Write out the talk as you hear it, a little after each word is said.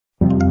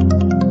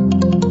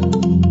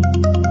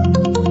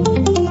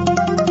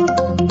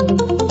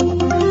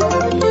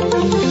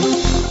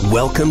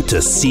Welcome to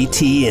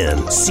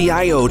CTN,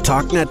 CIO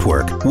Talk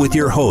Network, with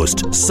your host,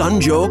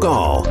 Sanjog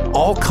Aul.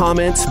 All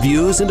comments,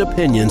 views, and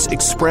opinions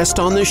expressed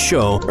on this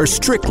show are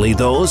strictly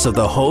those of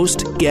the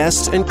host,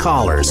 guests, and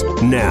callers.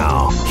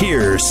 Now,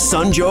 here's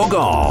Sanjog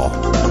Aul.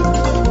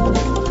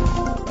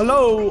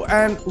 Hello,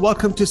 and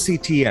welcome to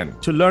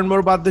CTN. To learn more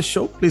about the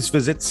show, please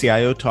visit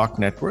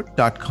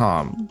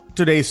ciotalknetwork.com.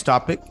 Today's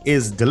topic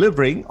is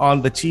delivering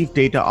on the Chief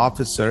Data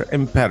Officer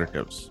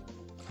imperatives.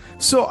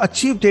 So a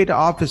Chief Data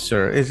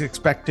Officer is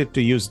expected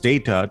to use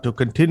data to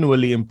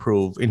continually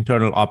improve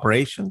internal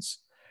operations,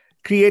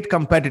 create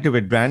competitive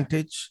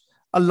advantage,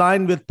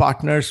 align with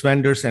partners,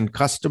 vendors, and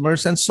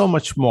customers, and so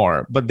much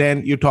more. But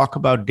then you talk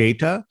about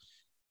data,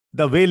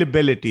 the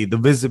availability, the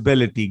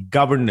visibility,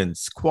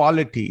 governance,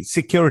 quality,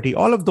 security,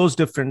 all of those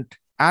different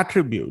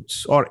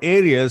attributes or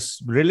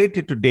areas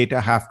related to data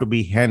have to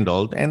be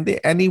handled. And they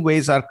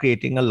anyways are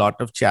creating a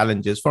lot of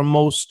challenges for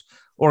most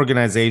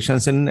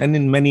organizations and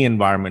in many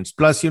environments.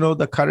 Plus,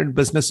 the current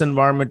business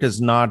environment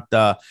is not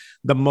the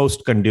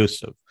most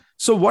conducive.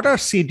 So what are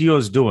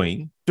CDOs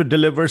doing to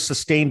deliver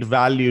sustained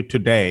value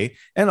today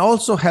and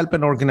also help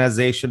an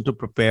organization to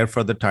prepare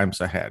for the times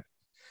ahead?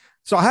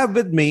 So I have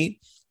with me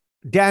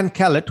Dan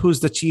Kellett, who's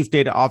the Chief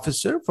Data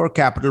Officer for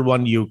Capital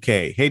One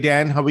UK. Hey,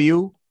 Dan, how are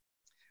you?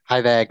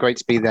 Hi there. Great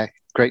to be there.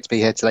 Great to be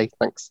here today.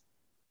 Thanks.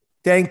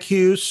 Thank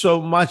you so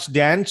much,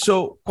 Dan.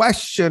 So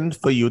question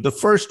for you. The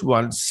first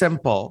one,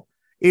 simple,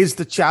 is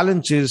the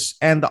challenges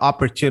and the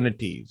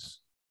opportunities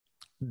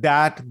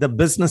that the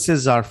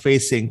businesses are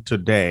facing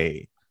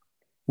today.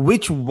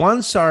 Which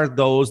ones are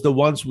those, the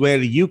ones where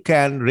you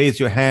can raise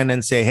your hand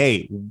and say,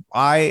 hey,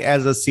 I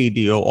as a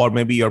CDO, or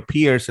maybe your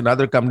peers in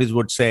other companies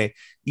would say,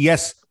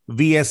 yes,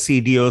 we as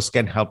CDOs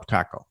can help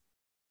tackle?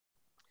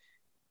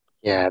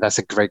 Yeah, that's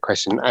a great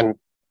question. And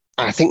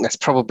I think there's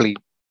probably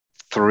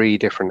three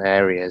different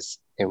areas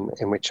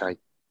in which I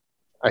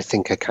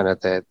think are kind of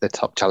the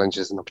top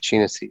challenges and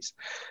opportunities.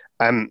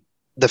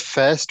 The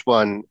first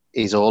one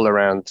is all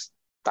around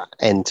that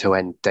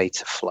end-to-end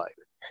data flow.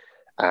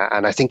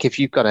 And I think if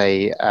you've got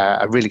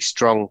a really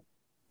strong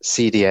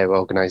CDO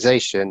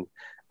organization,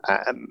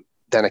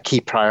 then a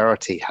key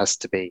priority has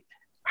to be,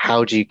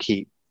 how do you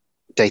keep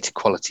data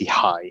quality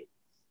high?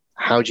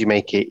 How do you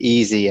make it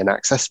easy and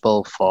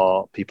accessible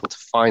for people to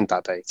find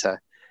that data?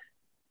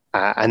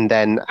 And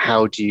then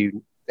how do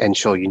you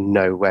ensure you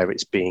know where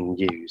it's being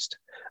used?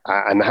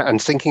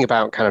 And thinking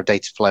about kind of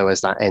data flow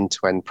as that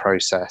end-to-end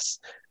process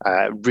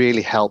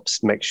really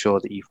helps make sure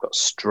that you've got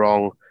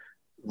strong,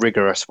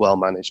 rigorous,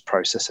 well-managed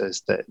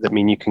processes that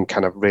mean you can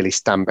kind of really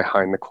stand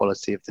behind the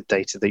quality of the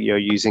data that you're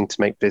using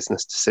to make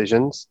business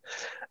decisions.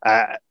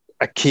 A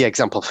key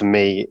example for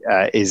me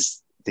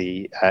is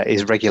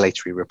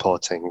regulatory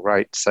reporting,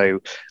 right?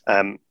 So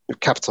with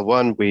Capital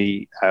One,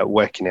 we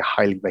work in a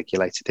highly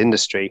regulated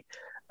industry.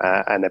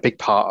 And a big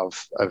part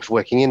of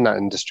working in that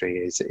industry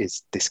is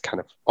this kind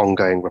of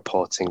ongoing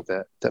reporting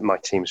that my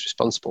team is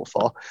responsible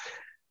for.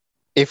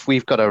 If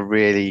we've got a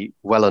really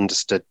well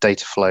understood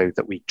data flow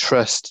that we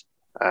trust,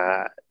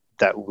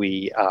 that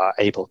we are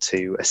able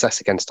to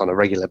assess against on a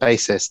regular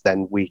basis,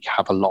 then we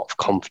have a lot of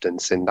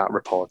confidence in that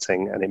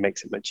reporting, and it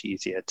makes it much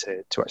easier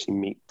to actually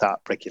meet that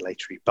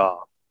regulatory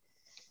bar.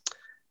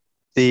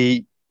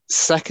 The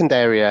second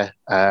area,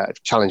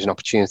 challenge and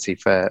opportunity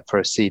for a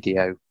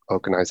CDO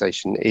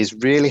organization is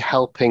really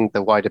helping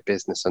the wider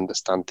business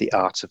understand the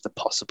art of the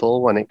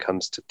possible when it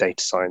comes to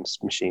data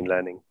science, machine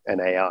learning,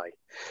 and AI.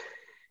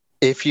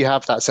 If you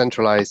have that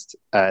centralized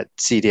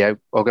CDO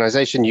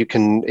organization,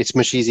 it's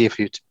much easier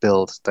for you to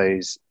build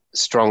those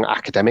strong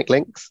academic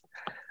links,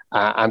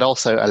 and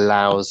also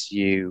allows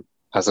you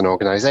as an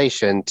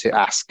organization to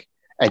ask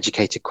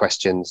educated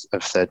questions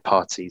of third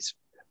parties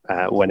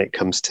when it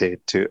comes to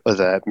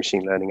other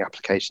machine learning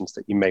applications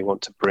that you may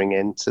want to bring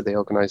into the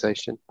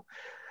organization.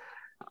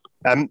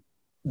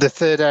 The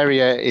third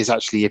area is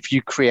actually, if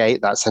you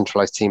create that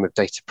centralized team of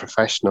data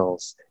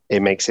professionals,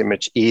 it makes it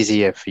much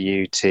easier for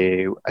you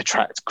to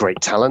attract great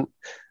talent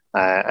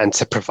and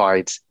to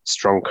provide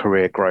strong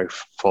career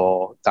growth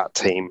for that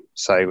team.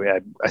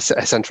 So a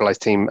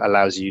centralized team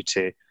allows you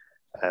to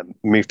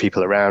move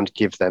people around,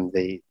 give them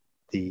the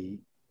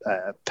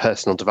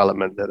personal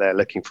development that they're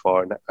looking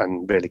for,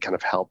 and really kind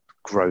of help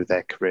grow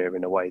their career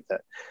in a way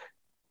that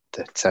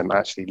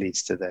actually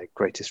leads to their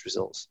greatest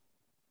results.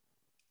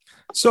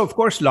 So, of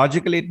course,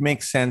 logically, it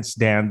makes sense,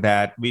 Dan,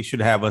 that we should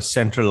have a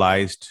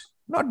centralized,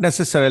 not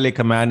necessarily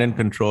command and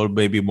control,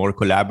 maybe more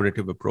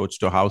collaborative approach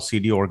to how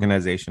CD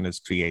organization is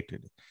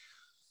created.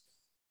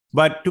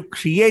 But to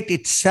create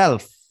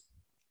itself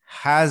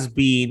has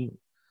been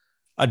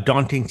a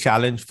daunting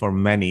challenge for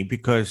many,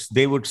 because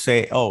they would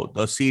say, oh,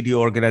 the CD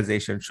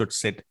organization should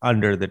sit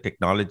under the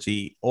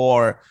technology,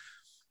 or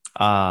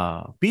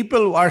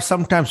people are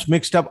sometimes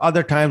mixed up.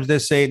 Other times they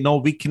say, no,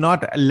 we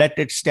cannot let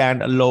it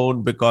stand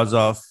alone because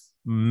of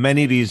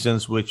many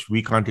reasons which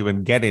we can't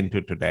even get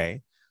into today.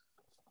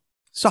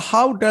 So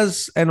how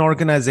does an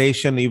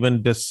organization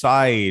even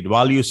decide?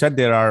 While you said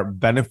there are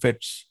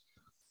benefits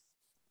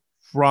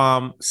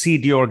from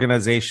CD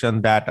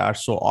organization that are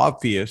so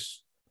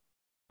obvious,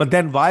 but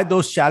then why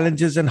those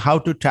challenges and how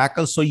to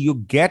tackle, so you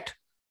get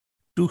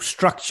to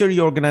structure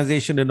your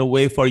organization in a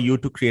way for you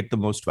to create the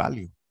most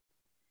value.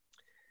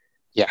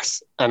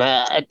 Yes, and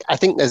I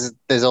think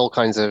there's all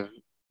kinds of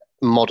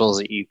models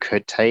that you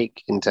could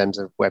take in terms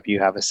of whether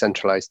you have a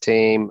centralized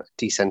team,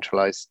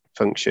 decentralized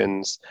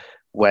functions,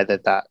 whether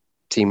that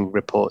team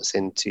reports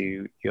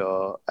into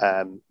your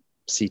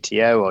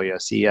CTO or your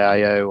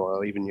CIO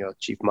or even your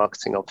chief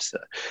marketing officer,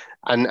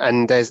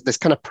 and there's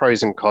kind of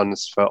pros and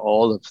cons for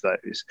all of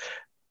those.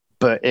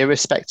 But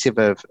irrespective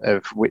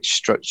of which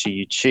structure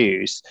you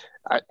choose,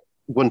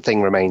 one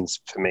thing remains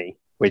for me,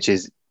 which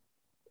is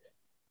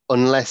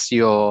unless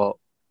your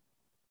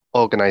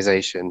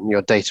organization,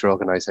 your data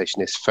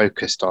organization, is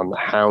focused on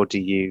how do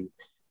you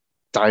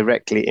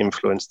directly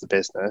influence the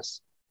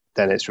business,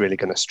 then it's really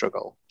going to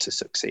struggle to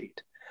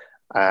succeed.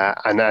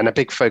 And a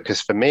big focus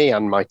for me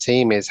and my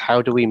team is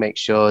how do we make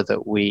sure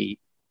that we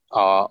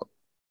are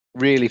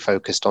really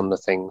focused on the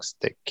things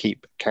that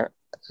keep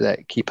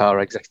our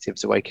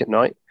executives awake at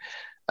night,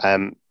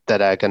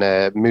 that are going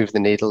to move the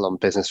needle on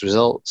business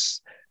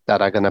results,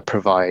 that are going to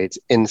provide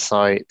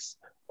insights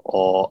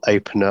or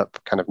open up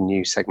kind of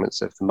new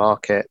segments of the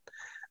market.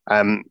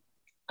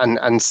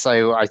 And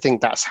so I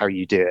think that's how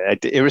you do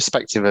it,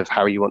 irrespective of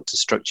how you want to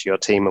structure your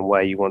team and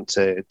where you want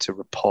to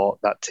report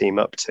that team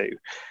up to.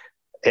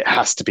 It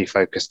has to be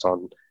focused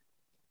on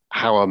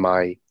how am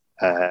I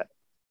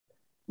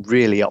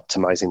really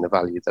optimizing the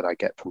value that I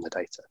get from the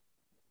data.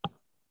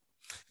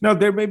 Now,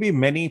 there may be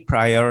many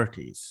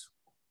priorities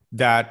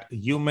that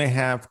you may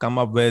have come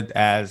up with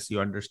as you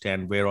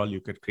understand where all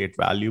you could create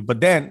value. But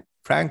then,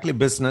 frankly,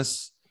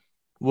 business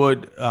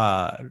would,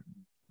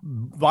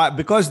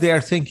 because they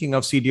are thinking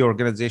of CD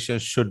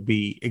organizations should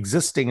be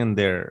existing in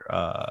there,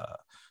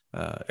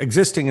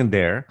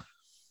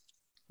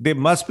 they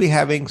must be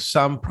having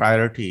some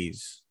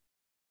priorities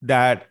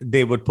that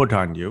they would put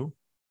on you.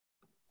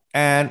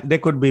 And there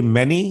could be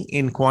many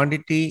in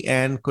quantity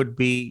and could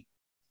be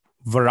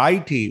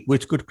variety,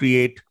 which could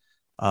create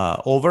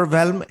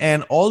overwhelm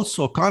and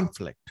also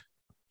conflict.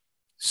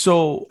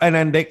 So,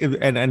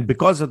 and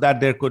because of that,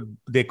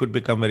 they could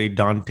become very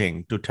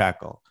daunting to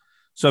tackle.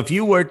 So if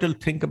you were to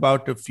think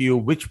about a few,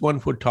 which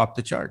one would top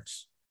the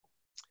charts?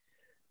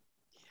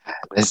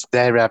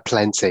 There are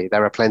plenty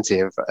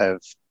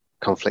of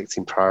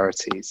conflicting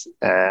priorities,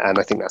 and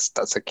I think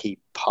that's a key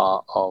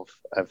part of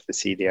the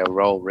CDO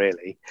role,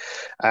 really.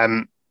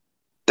 I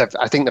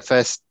think the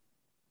first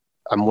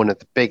and one of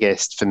the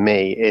biggest for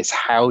me is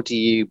how do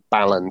you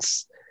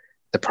balance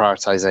the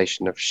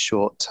prioritization of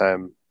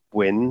short-term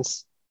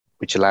wins,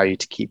 which allow you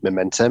to keep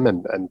momentum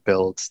and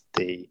build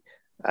the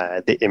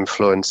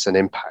influence and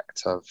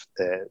impact of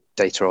the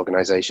data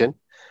organization,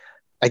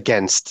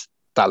 against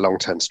that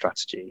long-term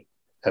strategy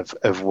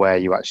of where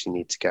you actually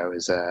need to go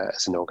as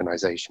an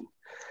organization.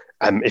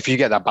 If you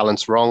get that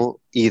balance wrong,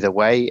 either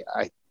way,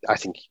 I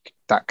think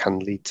that can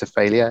lead to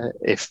failure.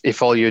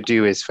 If all you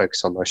do is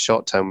focus on those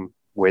short-term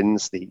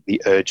wins,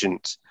 the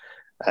urgent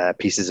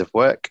pieces of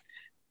work,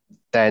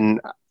 then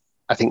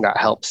I think that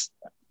helps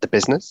the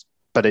business,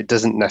 but it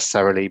doesn't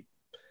necessarily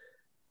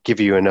give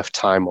you enough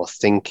time or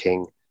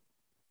thinking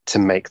to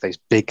make those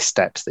big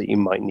steps that you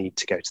might need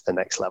to go to the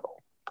next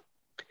level.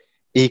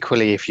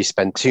 Equally, if you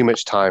spend too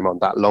much time on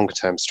that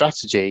longer-term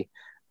strategy,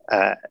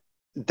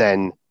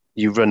 then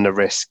you run the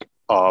risk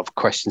of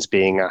questions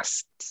being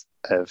asked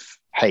of,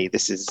 hey,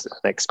 this is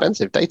an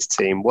expensive data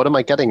team. What am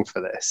I getting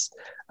for this?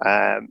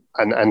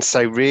 And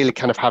so really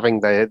kind of having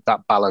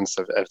that balance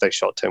of those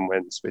short-term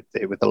wins with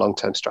the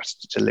long-term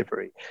strategy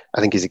delivery,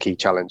 I think is a key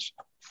challenge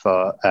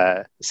for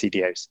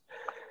CDOs.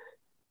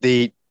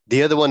 The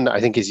other one that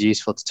I think is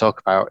useful to talk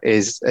about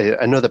is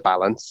another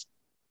balance.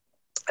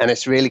 And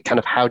it's really kind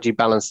of how do you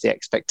balance the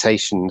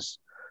expectations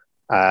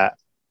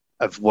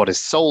of what is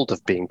sold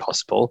of being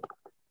possible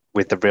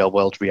with the real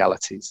world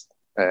realities,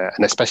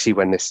 and especially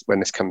when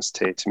this comes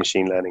to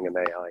machine learning and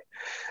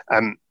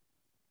AI.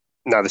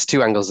 Now, there's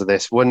two angles of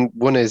this.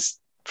 One is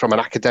from an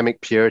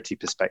academic purity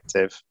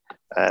perspective.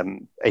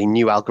 A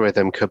new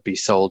algorithm could be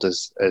sold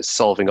as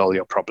solving all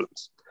your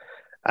problems,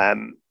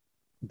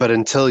 but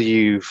until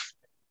you've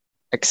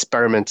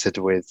experimented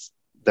with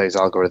those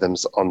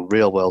algorithms on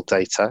real world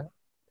data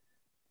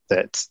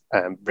that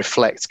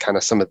reflect kind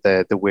of some of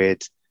the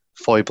weird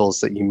foibles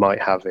that you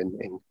might have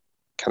in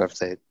kind of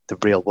the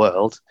real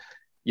world,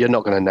 you're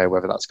not going to know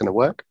whether that's going to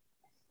work.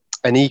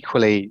 And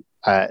equally,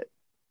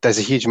 there's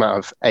a huge amount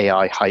of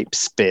AI hype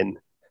spin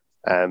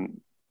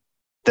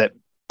that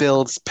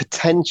builds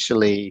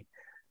potentially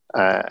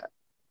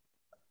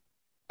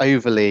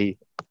overly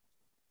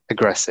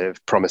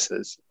aggressive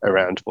promises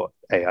around what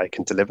AI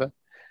can deliver.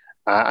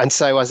 And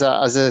so as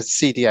a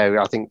CDO,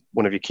 I think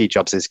one of your key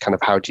jobs is kind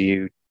of how do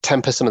you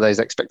temper some of those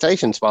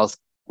expectations whilst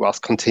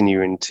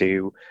continuing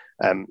to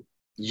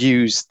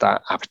use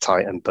that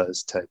appetite and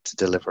buzz to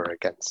deliver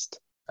against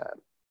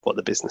what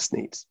the business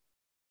needs.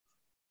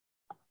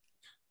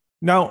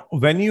 Now,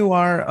 when you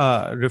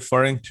are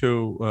referring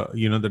to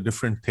the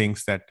different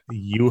things that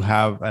you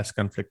have as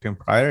conflicting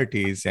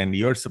priorities, and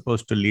you're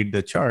supposed to lead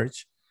the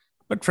charge,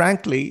 But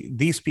frankly,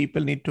 these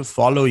people need to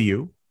follow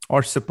you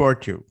or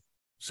support you.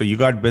 So you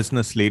got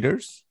business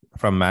leaders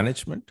from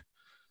management,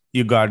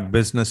 you got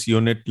business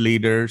unit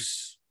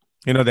leaders,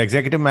 the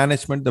executive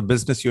management, the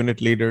business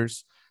unit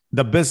leaders,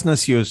 the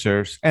business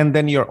users, and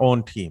then your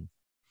own team.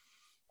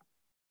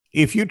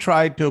 If you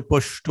try to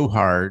push too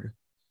hard,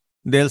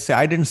 they'll say,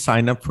 I didn't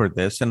sign up for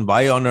this, and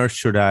why on earth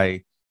should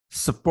I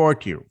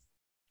support you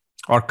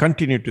or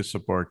continue to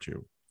support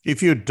you?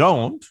 If you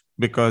don't,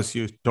 because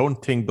you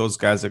don't think those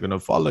guys are going to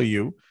follow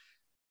you,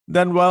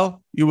 then,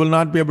 well, you will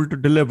not be able to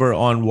deliver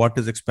on what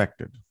is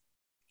expected.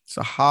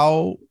 So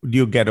how do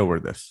you get over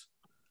this?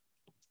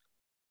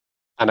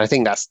 And I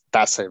think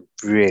that's a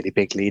really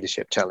big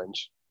leadership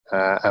challenge,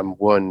 and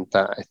one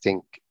that I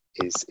think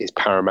is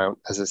paramount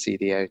as a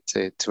CDO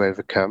to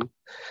overcome.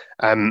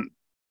 And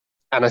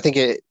I think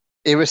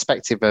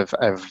irrespective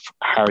of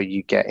how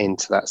you get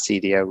into that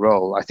CDO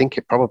role, I think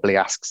it probably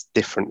asks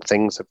different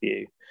things of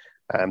you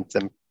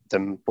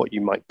than what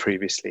you might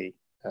previously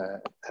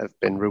have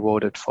been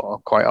rewarded for.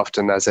 Quite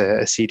often as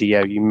a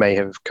CDO, you may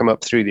have come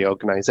up through the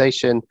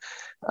organization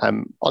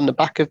on the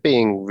back of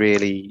being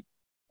really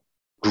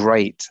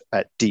great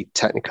at deep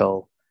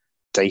technical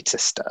data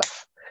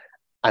stuff.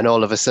 And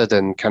all of a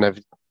sudden,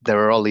 there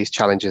are all these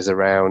challenges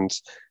around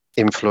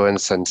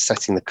influence and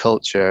setting the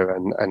culture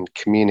and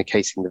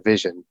communicating the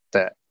vision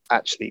that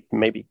actually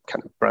may be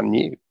kind of brand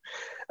new.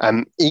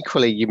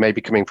 Equally, you may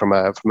be coming from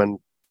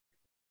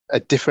a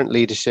different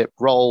leadership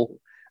role,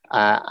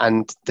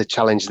 and the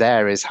challenge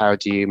there is how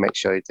do you make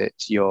sure that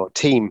your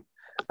team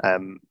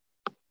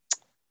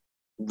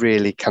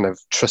really kind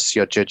of trusts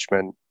your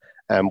judgment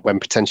when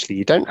potentially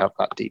you don't have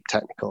that deep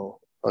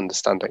technical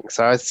understanding.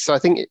 So I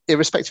think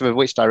irrespective of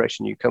which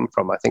direction you come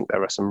from, I think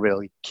there are some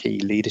really key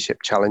leadership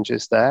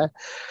challenges there.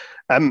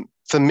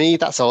 For me,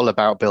 that's all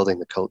about building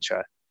the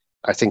culture.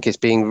 I think it's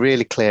being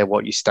really clear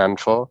what you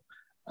stand for,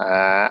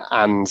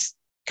 and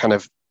kind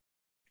of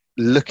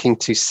looking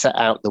to set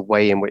out the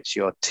way in which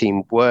your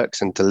team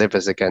works and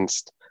delivers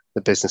against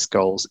the business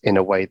goals in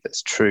a way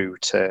that's true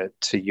to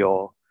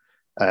your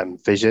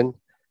vision,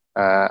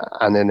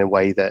 and in a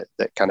way that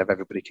kind of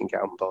everybody can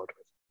get on board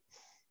with.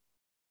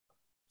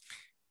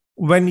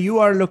 When you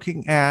are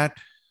looking at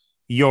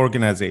your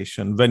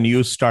organization, when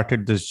you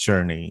started this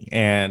journey,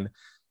 and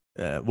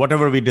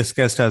whatever we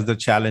discussed as the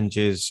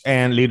challenges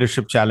and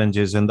leadership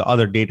challenges and the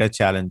other data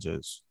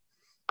challenges,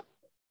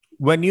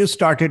 when you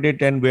started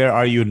it and where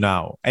are you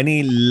now?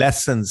 Any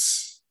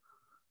lessons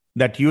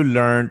that you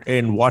learned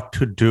in what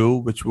to do,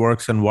 which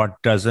works and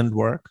what doesn't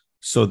work,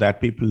 so that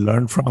people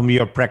learn from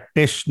your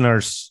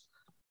practitioner's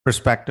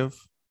perspective?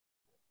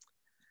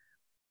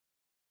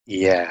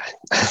 Yeah,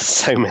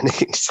 so many.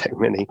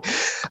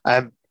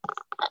 I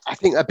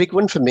think a big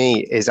one for me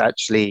is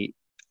actually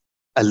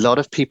a lot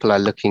of people are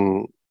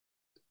looking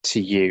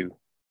to you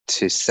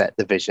to set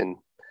the vision.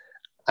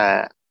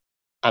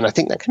 And I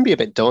think that can be a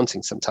bit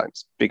daunting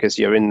sometimes because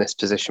you're in this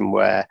position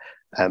where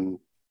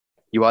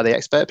you are the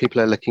expert, people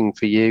are looking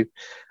for you.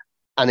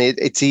 And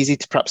it's easy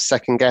to perhaps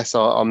second guess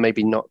or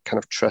maybe not kind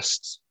of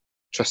trust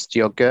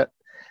your gut.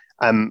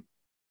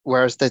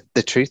 Whereas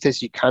the truth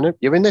is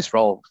you're in this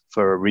role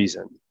for a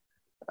reason.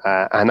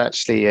 And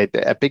actually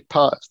a big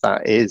part of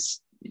that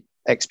is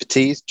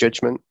expertise,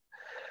 judgment.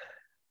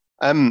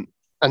 And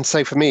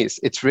so for me,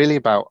 it's really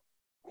about,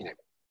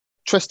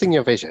 trusting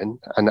your vision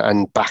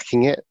and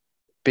backing it,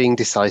 being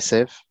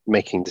decisive,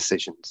 making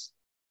decisions.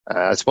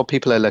 It's what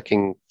people are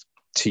looking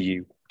to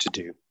you to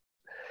do.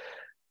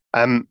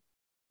 And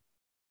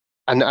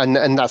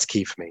that's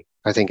key for me.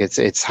 I think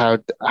it's how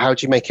do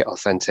you make it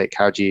authentic?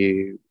 How do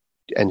you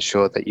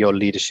ensure that your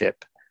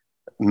leadership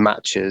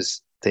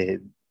matches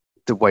the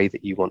way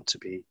that you want to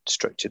be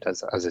structured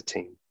as a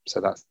team?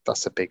 So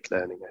that's a big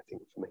learning, I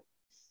think, for me.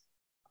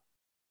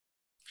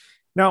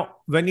 Now,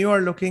 when you are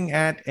looking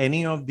at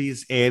any of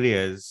these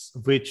areas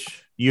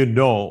which you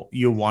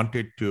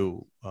wanted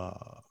to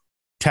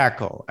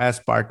tackle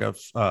as part of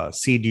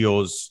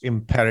CDO's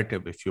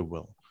imperative, if you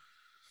will,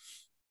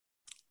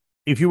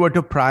 if you were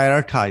to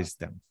prioritize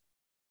them,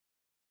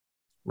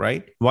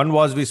 right? One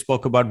was we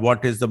spoke about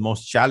what is the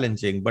most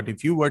challenging, but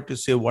if you were to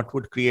say what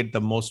would create the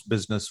most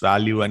business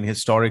value, and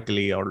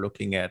historically, or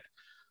looking at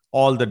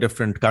all the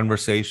different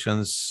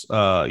conversations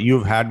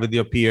you've had with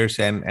your peers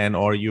and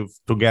or you've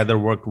together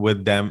worked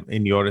with them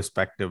in your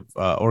respective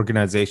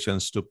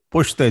organizations to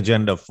push the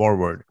agenda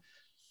forward,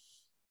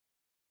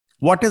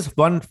 what is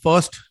one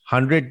first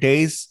 100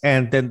 days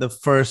and then the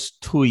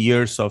first 2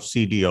 years of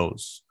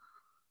CDOs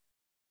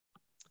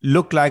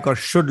look like or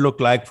should look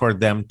like for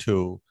them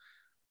to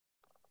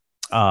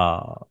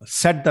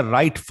set the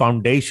right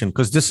foundation?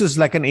 Because this is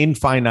like an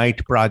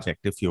infinite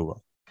project, if you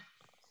will.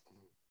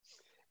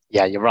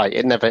 Yeah, you're right.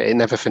 It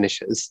never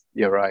finishes.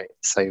 You're right.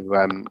 So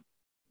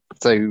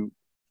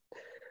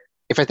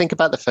if I think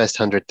about the first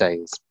 100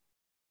 days,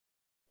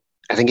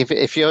 I think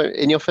if you're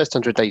in your first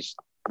 100 days,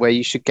 where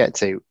you should get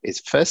to is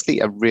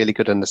firstly a really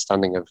good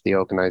understanding of the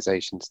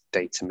organization's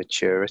data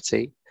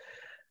maturity.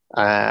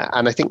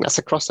 And I think that's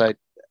across a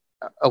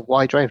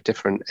wide range of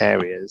different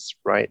areas,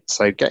 right?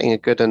 So getting a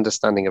good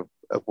understanding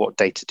of what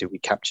data do we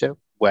capture?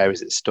 Where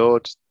is it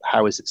stored?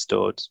 How is it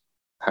stored?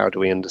 How do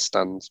we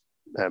understand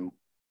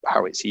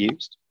how it's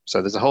used?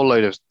 So there's a whole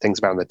load of things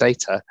around the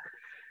data.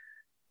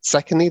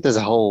 Secondly, there's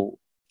a whole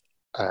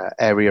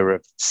area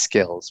of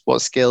skills.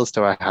 What skills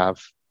do I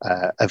have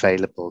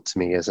available to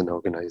me as an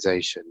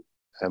organization?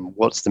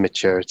 What's the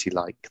maturity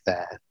like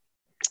there?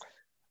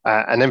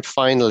 And then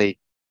finally,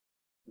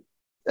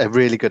 a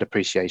really good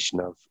appreciation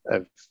of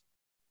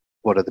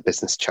what are the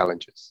business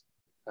challenges?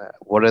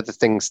 What are the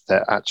things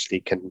that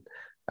actually can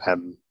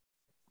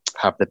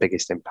have the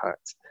biggest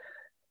impact?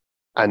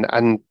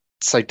 And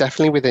so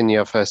definitely within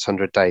your first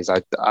 100 days,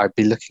 I'd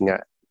be looking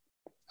at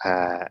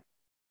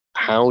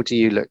how do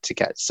you look to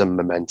get some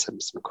momentum,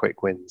 some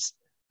quick wins,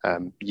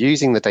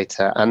 using the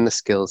data and the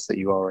skills that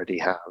you already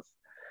have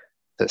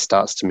that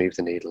starts to move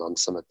the needle on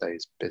some of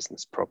those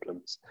business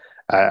problems,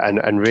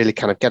 and really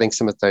kind of getting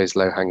some of those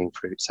low-hanging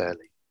fruits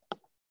early.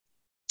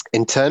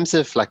 In terms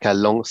of like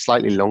a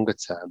slightly longer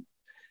term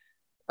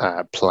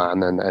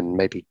plan, and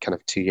maybe kind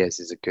of 2 years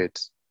is a good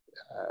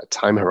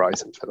time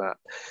horizon for that.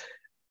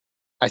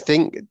 I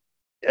think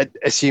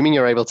assuming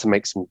you're able to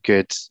make some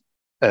good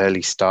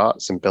early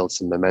starts and build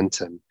some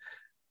momentum,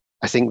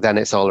 I think then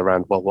it's all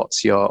around, well,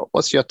 what's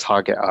your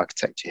target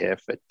architecture here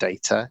for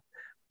data,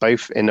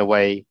 both in a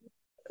way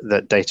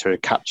that data are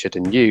captured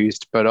and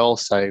used, but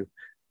also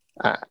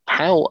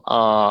how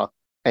are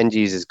end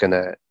users going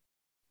to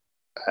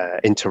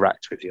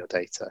interact with your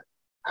data?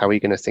 How are you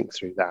going to think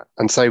through that?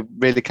 And so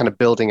really kind of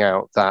building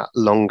out that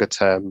longer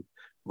term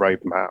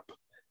roadmap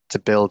to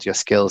build your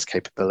skills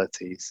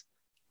capabilities,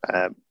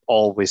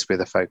 always with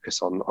a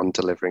focus on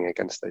delivering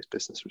against those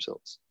business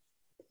results.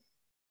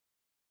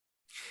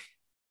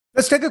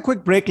 Let's take a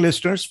quick break,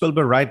 listeners. We'll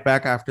be right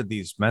back after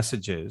these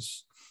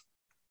messages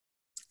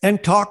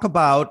and talk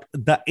about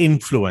the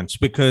influence,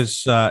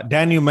 because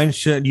Dan, you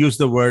used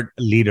the word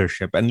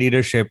leadership, and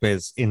leadership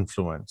is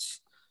influence.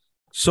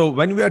 So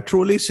when we are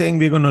truly saying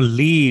we're going to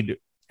lead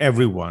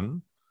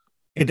everyone,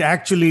 it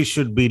actually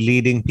should be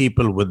leading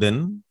people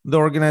within the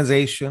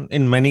organization,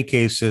 in many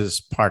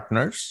cases,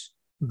 partners,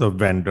 the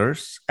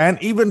vendors,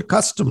 and even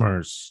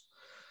customers,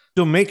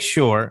 to make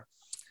sure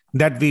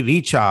that we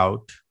reach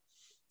out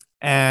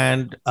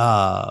and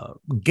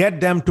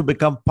get them to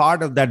become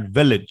part of that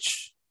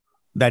village,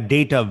 that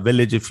data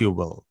village, if you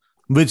will,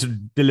 which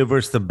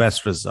delivers the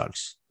best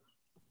results.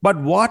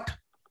 But what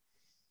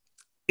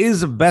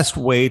is the best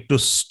way to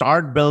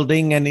start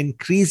building and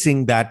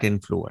increasing that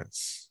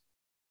influence?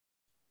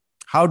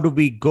 How do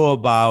we go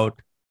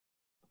about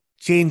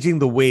changing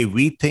the way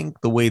we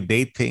think, the way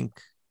they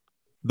think,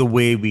 the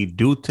way we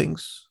do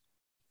things,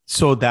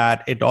 so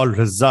that it all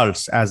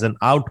results as an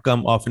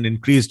outcome of an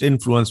increased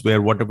influence,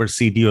 where whatever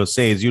CDO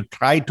says, you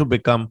try to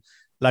become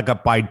like a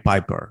Pied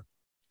Piper.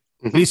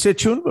 Mm-hmm. Please stay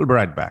tuned. We'll be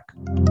right back.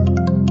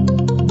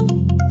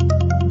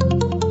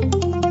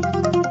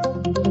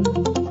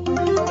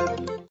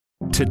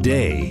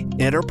 Today,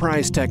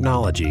 enterprise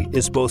technology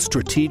is both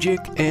strategic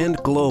and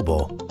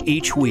global.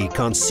 Each week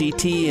on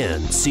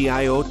CTN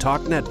CIO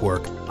Talk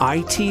Network,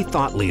 IT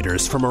thought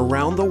leaders from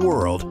around the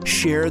world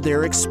share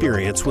their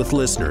experience with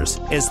listeners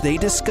as they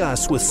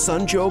discuss with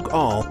Sanjog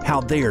Aul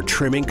how they are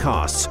trimming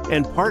costs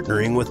and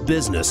partnering with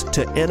business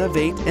to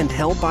innovate and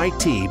help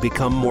IT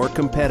become more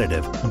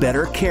competitive,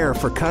 better care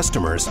for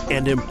customers,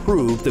 and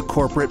improve the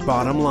corporate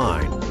bottom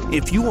line.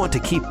 If you want to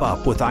keep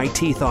up with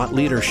IT thought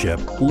leadership,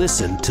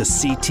 listen to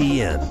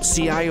CTN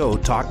CIO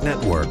Talk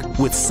Network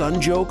with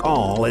Sanjog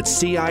Aul at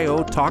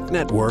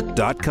CIOTalkNetwork.com.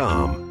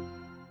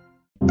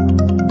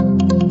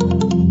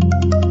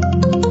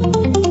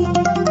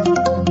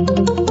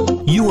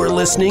 You are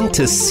listening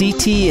to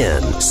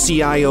CTN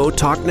CIO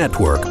Talk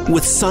Network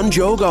with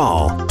Sanjog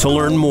Aul. To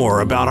learn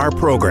more about our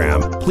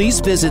program,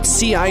 please visit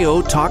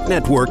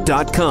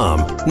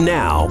CIOTalkNetwork.com.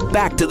 Now,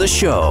 back to the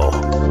show.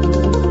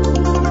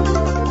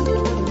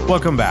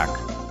 Welcome back.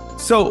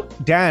 So,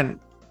 Dan,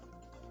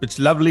 it's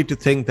lovely to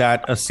think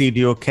that a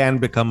CDO can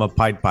become a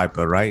Pied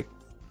Piper, right?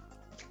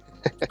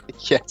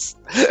 Yes.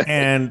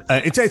 And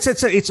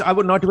it's I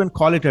would not even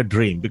call it a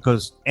dream,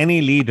 because any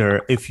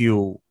leader, if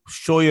you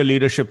show your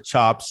leadership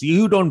chops,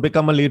 you don't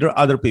become a leader,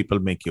 other people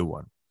make you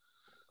one.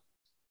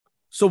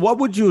 So what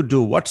would you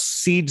do? What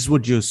seeds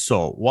would you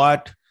sow?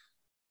 What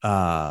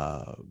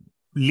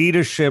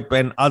leadership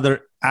and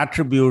other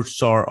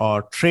attributes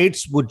or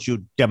traits would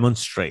you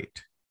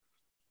demonstrate,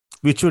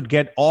 which would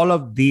get all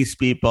of these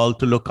people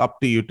to look up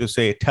to you to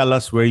say, tell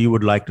us where you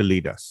would like to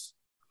lead us?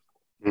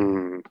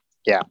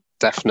 Yeah,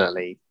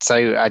 definitely.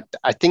 So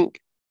I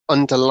think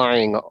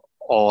underlying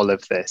all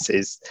of this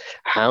is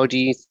how do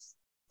you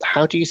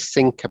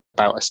think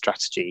about a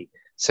strategy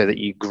so that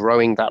you're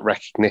growing that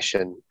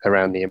recognition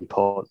around the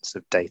importance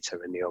of data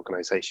in the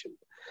organization?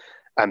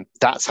 And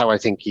that's how I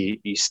think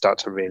you start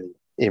to really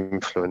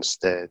influence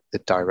the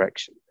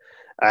direction.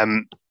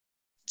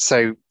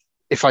 So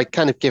if I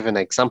kind of give an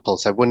example,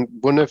 so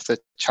one of the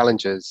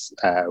challenges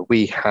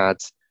we had,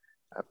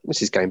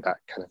 this is going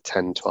back kind of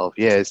 10, 12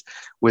 years,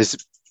 was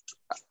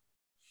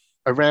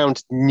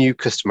around new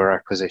customer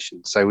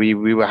acquisition. So we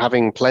were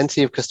having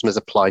plenty of customers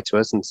apply to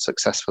us and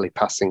successfully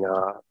passing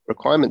our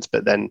requirements,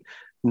 but then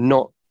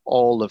not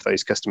all of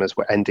those customers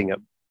were ending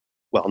up,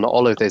 well, not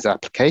all of those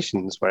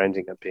applications were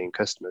ending up being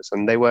customers,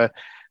 and they were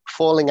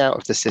falling out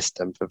of the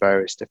system for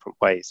various different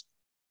ways.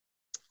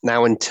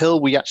 Now, until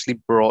we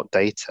actually brought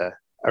data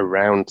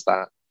around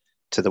that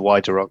to the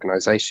wider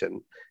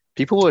organization,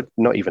 people were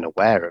not even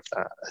aware of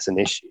that as an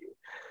issue.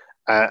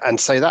 And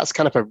so that's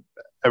kind of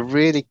a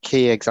really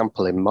key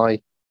example in my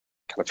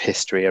kind of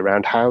history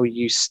around how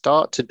you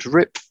start to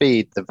drip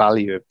feed the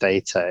value of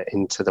data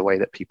into the way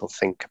that people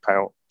think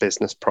about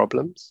business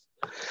problems.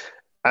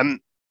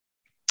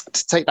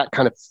 To take that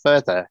kind of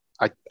further,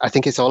 I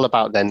think it's all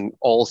about then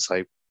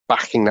also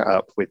backing that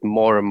up with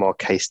more and more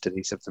case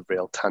studies of the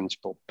real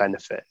tangible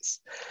benefits.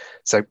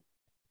 So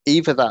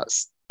either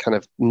that's kind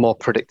of more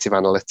predictive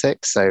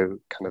analytics, so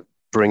kind of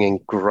bringing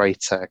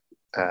greater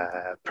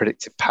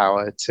predictive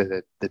power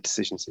to the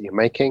decisions that you're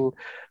making,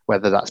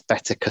 whether that's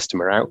better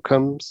customer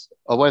outcomes,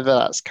 or whether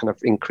that's kind of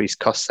increased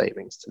cost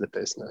savings to the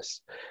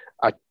business.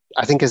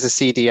 I think as a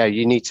CDO,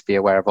 you need to be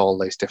aware of all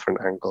those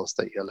different angles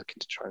that you're looking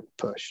to try and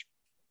push.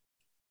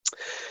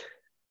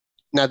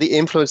 Now, the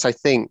influence, I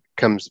think,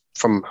 comes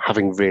from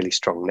having really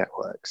strong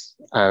networks.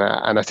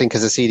 And I think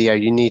as a CDO,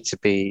 you need to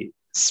be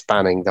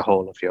spanning the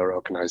whole of your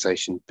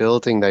organization,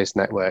 building those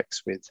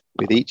networks with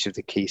each of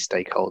the key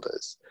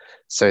stakeholders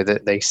so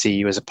that they see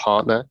you as a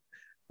partner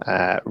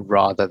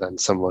rather than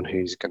someone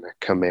who's going to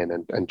come in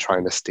and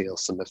trying to steal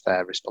some of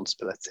their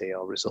responsibility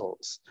or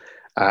results.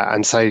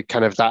 And so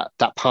kind of that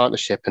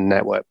partnership and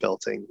network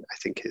building, I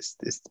think, is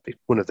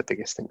one of the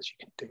biggest things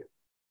you can do.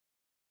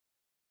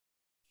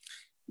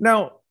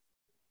 Now,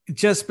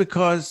 just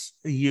because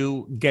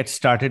you get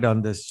started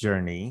on this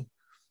journey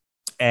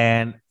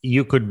and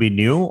you could be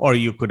new or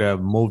you could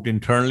have moved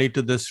internally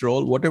to this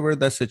role, whatever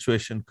the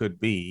situation could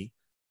be,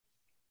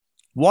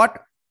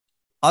 what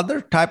other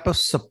type of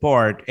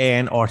support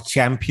and or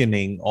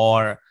championing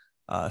or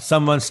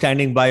someone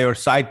standing by your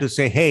side to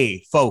say,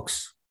 hey,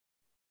 folks,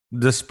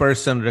 this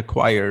person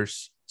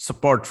requires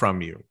support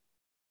from you.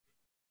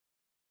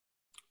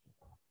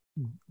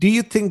 Do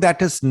you think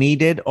that is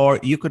needed, or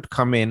you could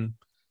come in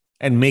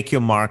and make your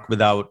mark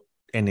without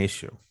an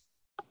issue?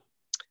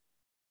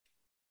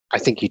 I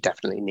think you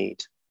definitely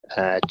need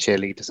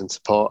cheerleaders and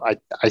support.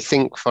 I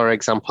think, for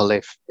example,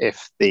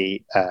 if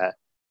this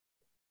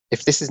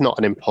is not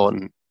an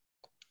important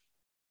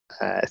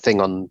thing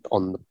on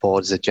the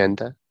board's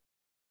agenda,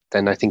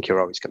 then I think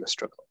you're always going to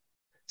struggle.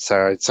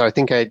 So I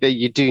think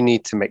you do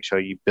need to make sure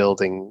you're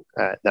building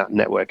that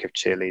network of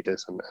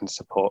cheerleaders and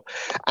support.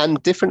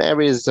 And different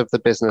areas of the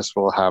business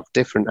will have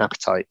different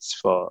appetites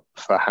for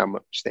how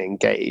much they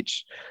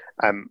engage.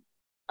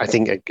 I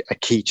think a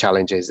key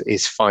challenge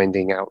is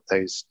finding out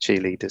those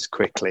cheerleaders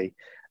quickly,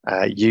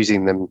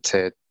 using them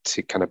to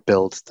kind of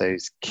build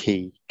those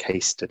key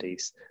case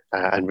studies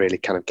and really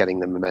kind of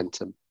getting the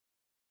momentum.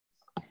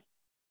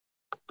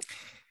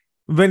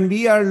 When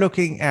we are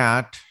looking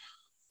at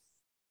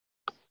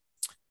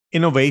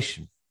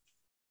innovation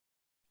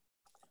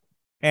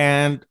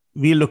and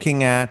we're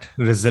looking at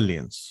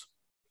resilience,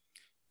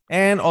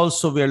 and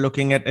also we're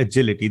looking at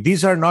agility,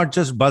 these are not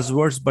just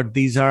buzzwords, but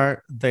these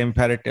are the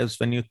imperatives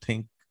when you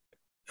think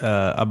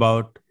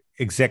about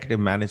executive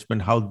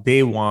management, how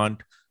they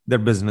want their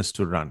business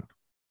to run.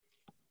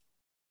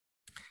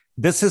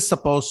 This is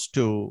supposed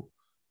to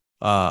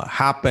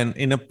happen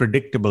in a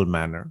predictable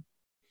manner.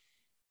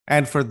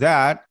 And for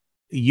that,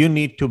 you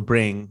need to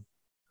bring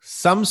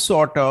some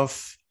sort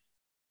of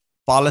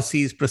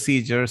policies,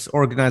 procedures,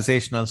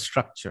 organizational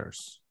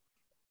structures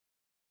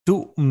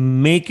to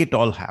make it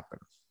all happen.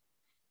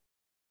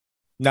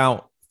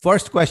 Now,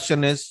 first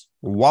question is,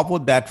 what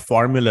would that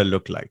formula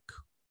look like?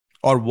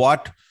 Or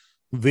what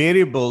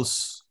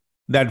variables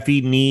that we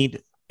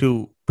need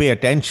to pay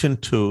attention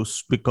to,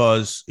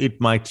 because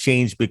it might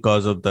change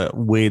because of the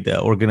way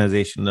the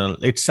organizational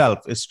itself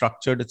is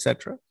structured,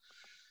 etc.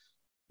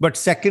 But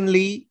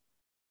secondly,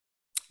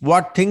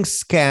 what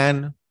things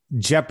can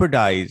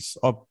jeopardize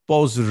or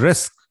pose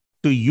risk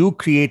to you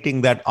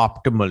creating that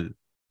optimal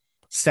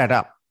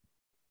setup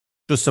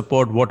to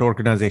support what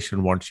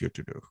organization wants you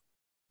to do?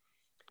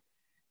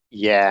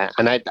 Yeah,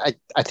 and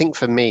I think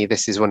for me,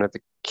 this is one of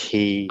the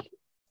key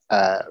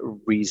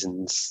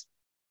reasons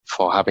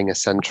for having a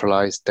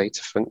centralized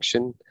data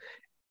function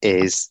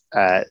is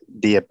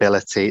the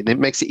ability. It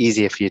makes it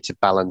easier for you to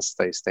balance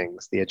those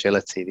things: the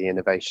agility, the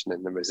innovation,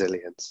 and the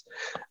resilience.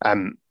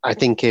 I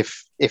think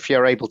if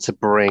you're able to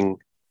bring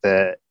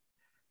the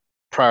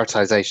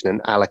prioritization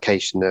and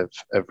allocation of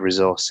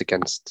resource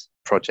against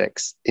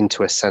projects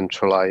into a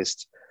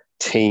centralized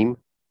team,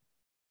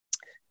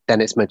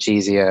 then it's much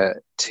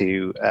easier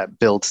to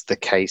build the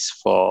case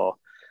for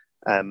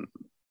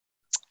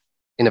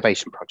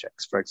innovation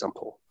projects, for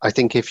example. I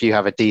think if you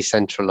have a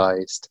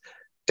decentralized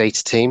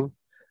data team,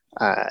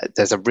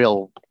 there's a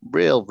real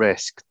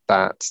risk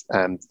that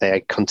they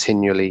are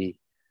continually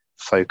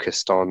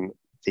focused on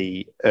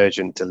the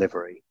urgent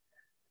delivery.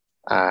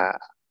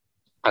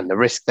 And the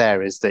risk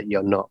there is that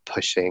you're not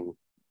pushing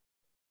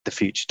the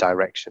future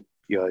direction.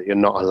 You're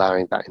not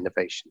allowing that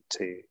innovation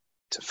to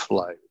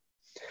flow.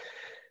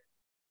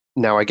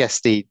 Now, I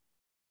guess the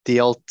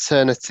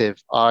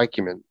alternative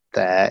argument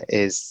there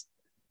is,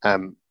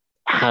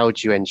 how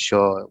do you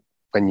ensure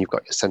when you've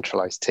got your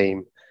centralized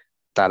team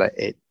that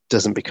it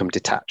doesn't become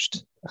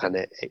detached and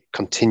it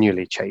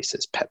continually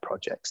chases pet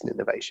projects and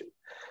innovation?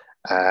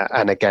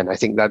 And again, I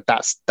think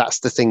that's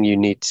the thing you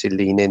need to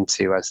lean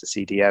into as the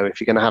CDO.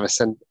 If you're going to have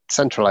a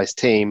centralized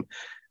team,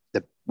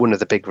 one of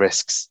the big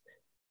risks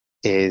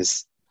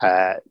is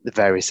the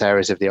various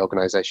areas of the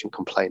organization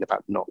complain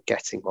about not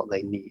getting what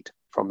they need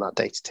from that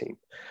data team.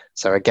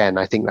 So again,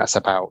 I think that's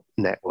about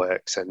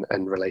networks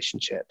and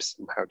relationships,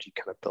 and how do you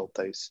kind of build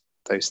those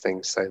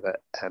things so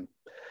that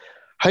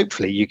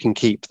hopefully you can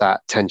keep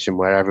that tension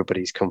where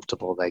everybody's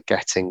comfortable, they're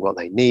getting what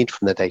they need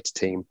from the data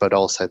team, but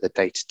also the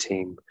data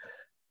team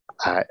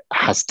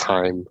has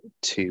time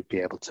to be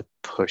able to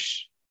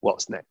push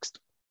what's next.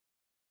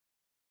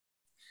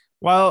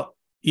 Well,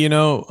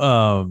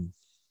 the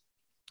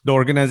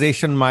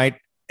organization might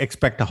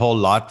expect a whole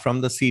lot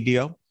from the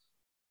CDO,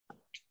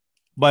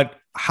 but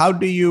how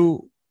do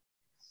you,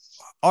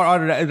 or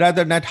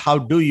rather not how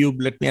do you,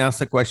 let me ask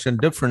the question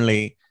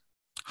differently.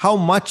 How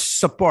much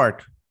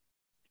support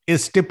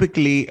is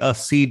typically a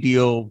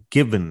CDO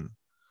given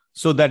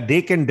so that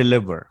they can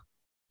deliver,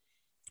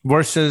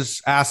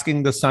 versus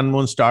asking the sun,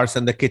 moon, stars,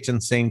 and the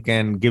kitchen sink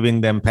and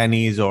giving them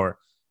pennies or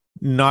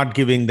not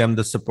giving them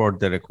the support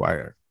they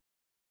require?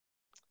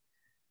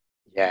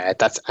 Yeah,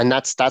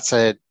 that's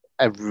a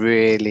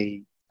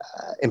really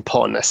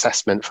important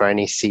assessment for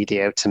any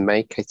CDO to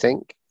make, I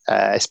think,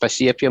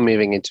 especially if you're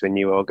moving into a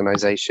new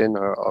organization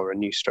or a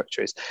new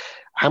structure, is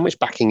how much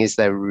backing is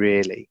there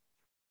really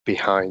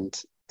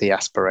behind the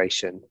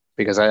aspiration?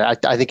 Because I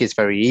think it's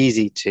very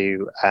easy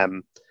to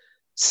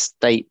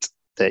state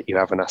that you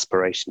have an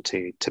aspiration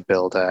to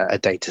build a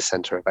data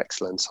center of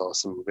excellence or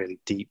some really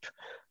deep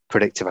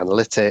predictive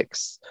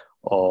analytics,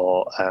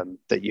 or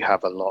that you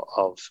have a lot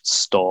of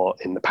store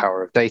in the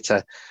power of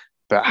data.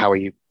 But how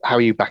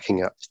are you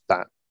backing up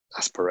that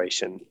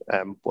aspiration?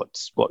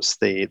 What's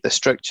the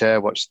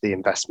structure? What's the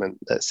investment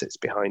that sits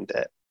behind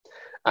it?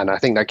 And I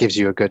think that gives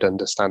you a good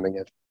understanding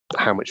of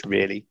how much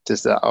really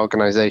does that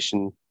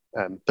organization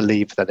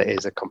believe that it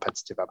is a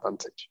competitive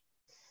advantage.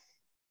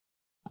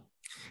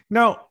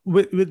 Now,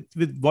 with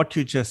what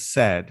you just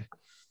said,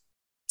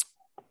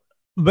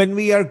 when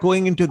we are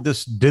going into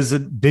this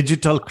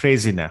digital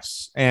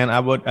craziness, and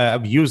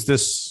I've used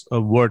this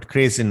word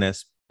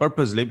craziness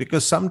purposely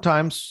because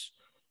sometimes,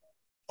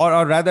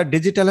 or rather,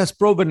 digital has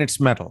proven its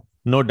mettle,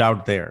 no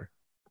doubt there.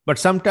 But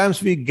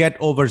sometimes we get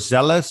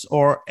overzealous,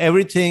 or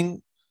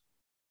everything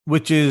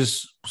which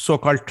is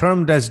so-called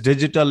termed as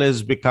digital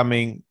is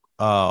becoming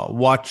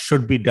what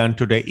should be done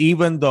today,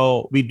 even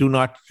though we do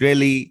not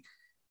really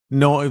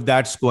know if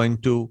that's going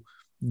to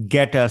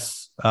get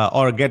us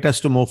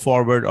to move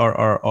forward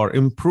or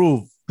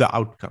improve the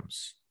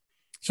outcomes.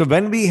 So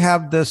when we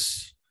have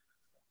this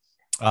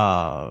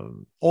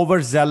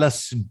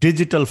overzealous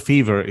digital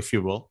fever, if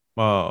you will,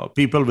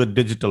 people with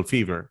digital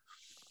fever,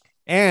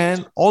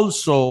 and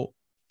also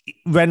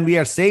when we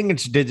are saying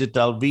it's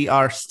digital, we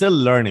are still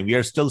learning. We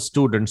are still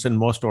students in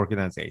most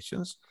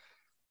organizations.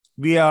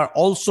 We are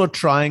also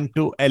trying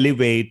to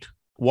elevate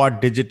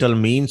what digital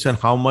means and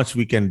how much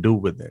we can do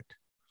with it.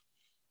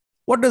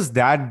 What does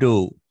that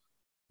do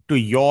to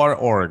your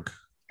org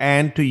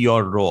and to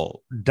your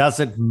role? Does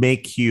it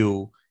make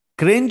you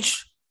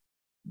cringe?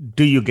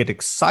 Do you get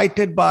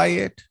excited by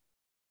it?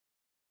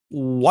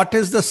 What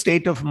is the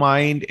state of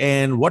mind,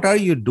 and what are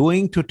you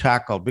doing to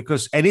tackle?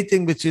 Because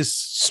anything which is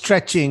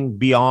stretching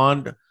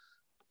beyond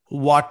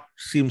what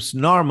seems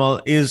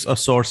normal is a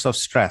source of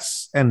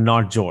stress and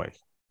not joy.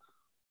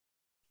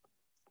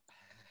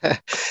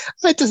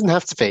 It doesn't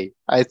have to be.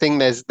 I think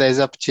there's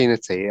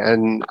opportunity,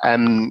 and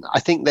I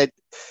think that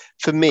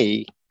for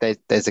me,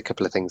 there's a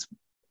couple of things.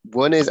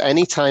 One is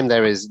anytime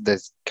there's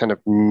kind of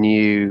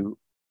new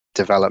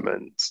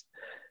development,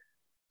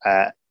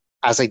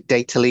 as a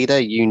data leader,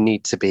 you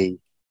need to be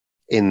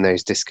in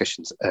those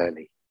discussions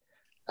early.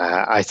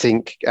 I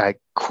think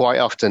quite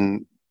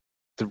often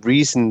the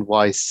reason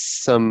why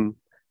some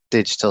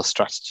digital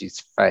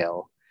strategies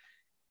fail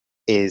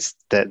is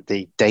that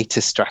the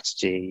data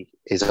strategy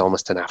is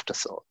almost an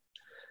afterthought.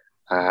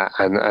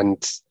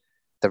 And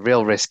the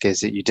real risk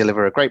is that you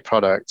deliver a great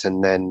product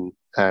and then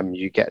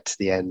you get to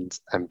the end,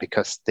 and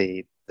because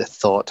the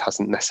thought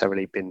hasn't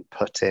necessarily been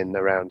put in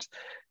around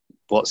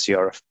what's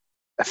your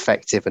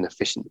effective and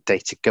efficient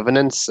data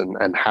governance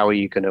and how are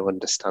you going to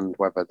understand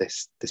whether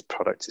this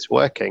product is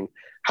working,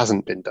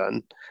 hasn't been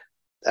done,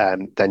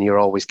 then you're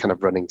always kind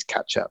of running to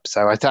catch up.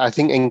 So I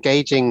think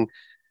engaging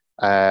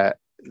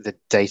the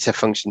data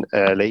function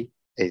early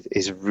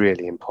is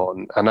really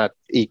important. And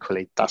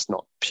equally, that's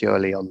not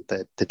purely on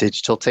the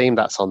digital team,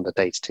 that's on the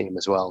data team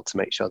as well, to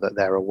make sure that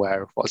they're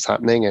aware of what's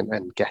happening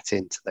and get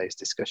into those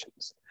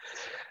discussions.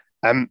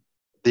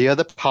 The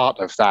other part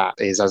of that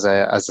is as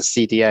a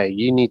CDO,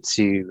 you need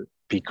to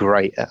be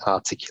great at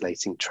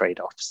articulating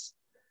trade-offs.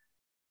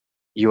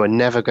 You are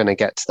never going to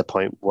get to the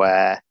point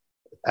where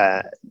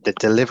The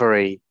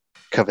delivery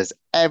covers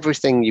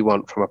everything you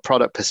want from a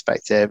product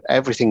perspective,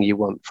 everything you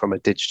want from a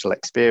digital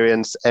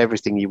experience,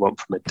 everything you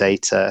want from a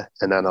data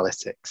and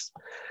analytics.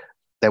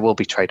 There will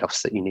be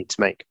trade-offs that you need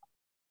to make.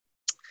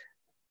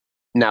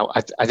 Now,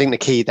 I think the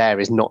key there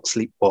is not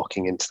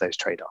sleepwalking into those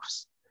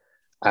trade-offs.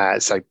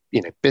 So,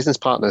 business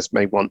partners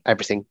may want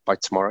everything by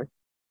tomorrow,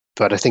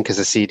 but I think as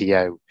a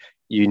CDO,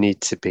 you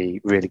need to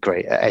be really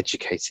great at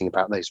educating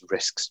about those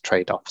risks,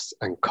 trade-offs,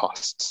 and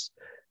costs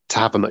to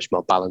have a much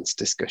more balanced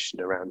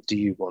discussion around, do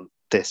you want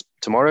this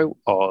tomorrow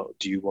or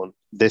do you want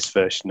this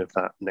version of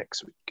that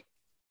next week?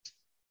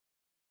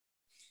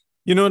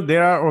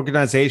 There are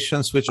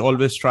organizations which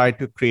always try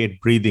to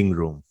create breathing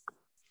room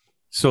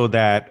so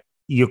that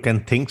you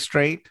can think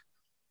straight,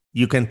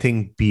 you can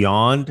think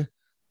beyond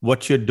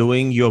what you're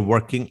doing, you're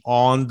working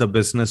on the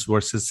business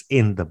versus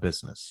in the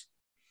business.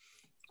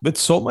 With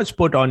so much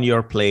put on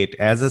your plate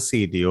as a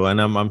CDO,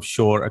 and I'm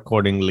sure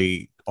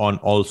accordingly on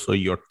also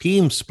your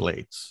team's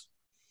plates,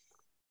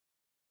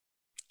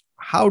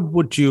 how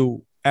would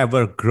you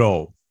ever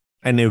grow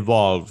and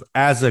evolve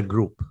as a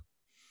group?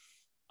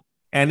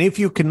 And if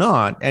you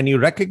cannot, and you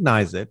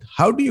recognize it,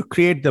 how do you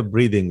create the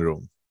breathing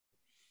room?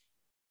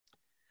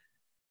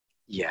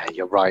 Yeah,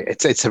 you're right.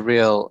 It's a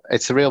real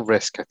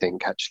risk, I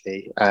think,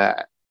 actually,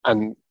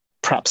 and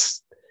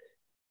perhaps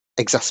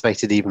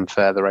exacerbated even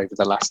further over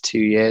the last 2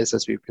 years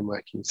as we've been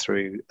working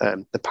through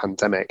the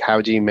pandemic. How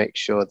do you make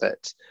sure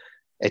that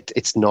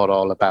it's not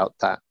all about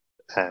that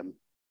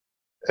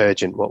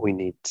urgent, what we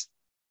need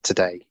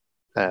today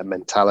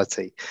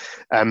mentality?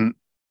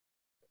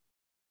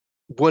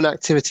 One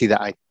activity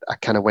that I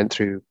kind of went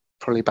through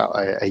probably about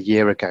a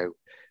year ago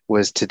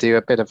was to do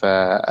a bit of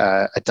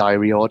a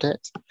diary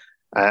audit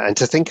and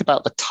to think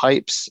about the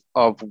types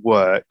of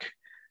work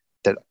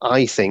that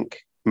I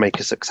think make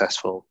a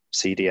successful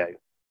CDO.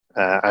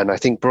 And I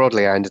think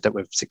broadly I ended up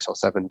with 6 or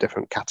 7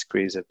 different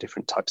categories of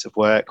different types of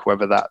work,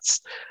 whether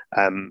that's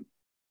kind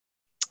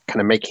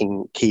of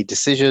making key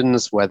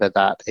decisions, whether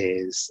that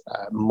is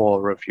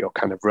more of your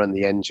kind of run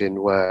the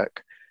engine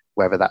work,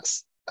 whether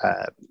that's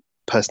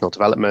personal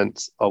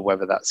development, or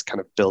whether that's kind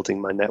of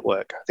building my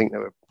network. I think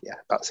there were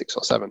about 6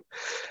 or 7.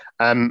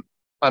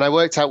 And I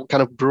worked out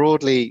kind of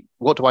broadly,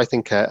 what do I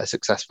think a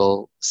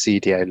successful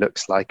CDO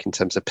looks like in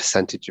terms of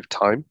percentage of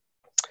time?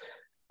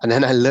 And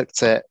then I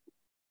looked at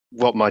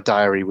what my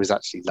diary was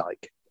actually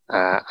like.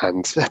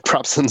 And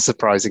perhaps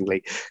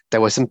unsurprisingly, there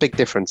were some big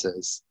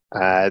differences.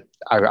 I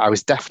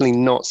was definitely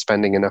not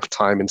spending enough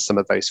time in some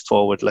of those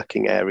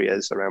forward-looking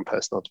areas around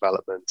personal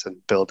development and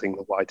building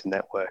the wider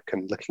network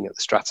and looking at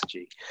the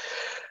strategy.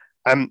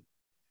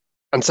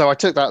 And so I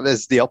took that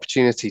as the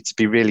opportunity to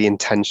be really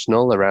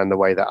intentional around the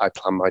way that I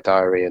plan my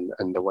diary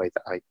and the way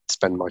that I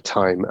spend my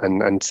time.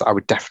 And I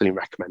would definitely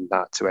recommend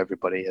that to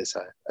everybody as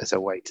a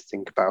way to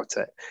think about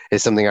it.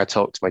 It's something I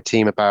talk to my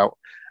team about.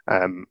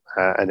 And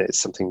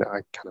it's something that I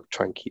kind of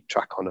try and keep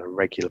track on a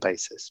regular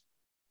basis.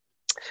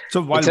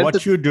 So while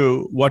what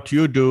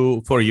you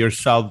do for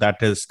yourself,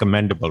 that is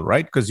commendable,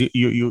 right? Because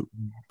you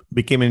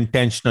became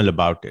intentional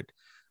about it.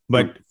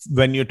 But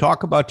when you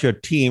talk about your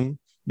team,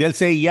 they'll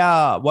say,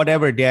 yeah,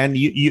 whatever, Dan,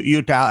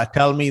 you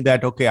tell me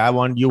that, okay,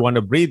 you want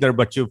a breather,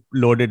 but you've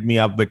loaded me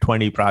up with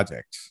 20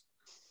 projects.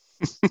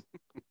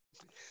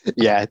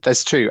 Yeah,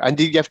 that's true. And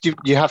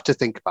you have to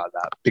think about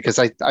that, because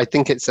I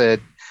think it's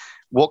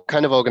what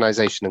kind of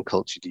organization and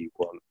culture do you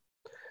want?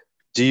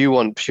 Do you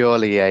want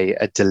purely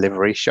a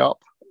delivery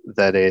shop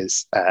that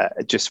is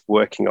just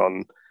working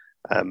on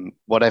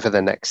whatever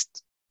the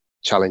next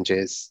challenge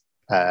is?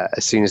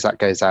 As soon as that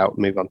goes out,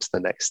 move on to the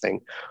next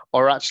thing?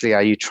 Or actually,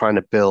 are you trying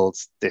to build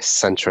this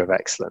center of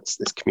excellence,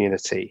 this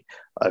community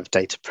of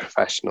data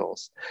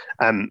professionals?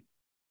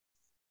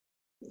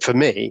 For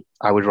me,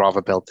 I would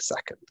rather build the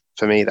second.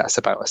 For me, that's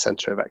about a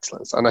center of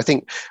excellence. And I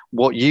think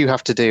what you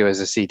have to do as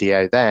a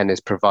CDO then is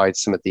provide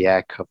some of the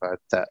air cover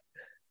that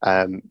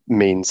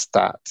means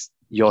that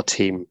your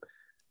team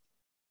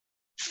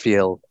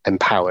feel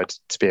empowered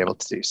to be able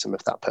to do some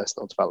of that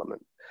personal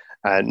development.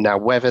 Now,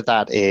 whether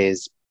that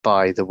is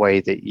by the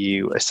way that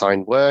you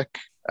assign work,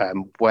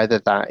 whether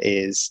that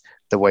is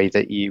the way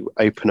that you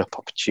open up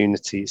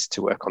opportunities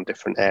to work on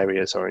different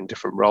areas or in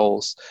different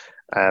roles,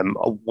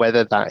 or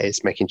whether that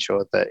is making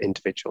sure that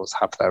individuals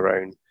have their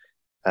own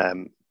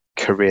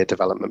career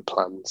development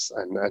plans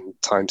and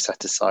time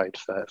set aside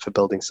for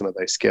building some of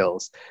those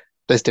skills.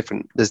 There's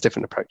different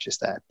approaches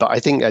there. But I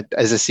think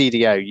as a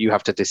CDO, you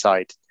have to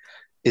decide,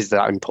 is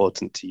that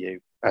important to you?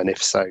 And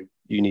if so,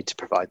 you need to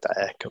provide that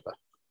air cover.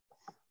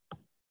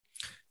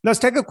 Let's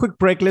take a quick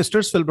break,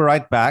 listeners. We'll be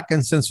right back.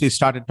 And since we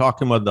started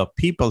talking about the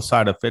people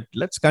side of it,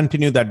 let's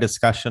continue that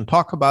discussion,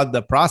 talk about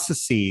the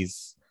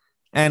processes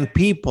and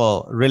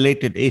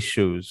people-related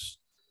issues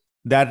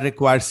that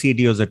require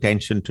CDO's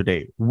attention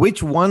today.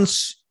 Which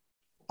ones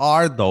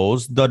are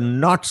those, the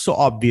not so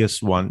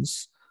obvious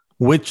ones,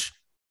 which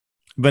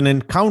when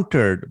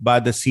encountered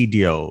by the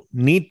CDO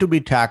need to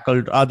be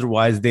tackled,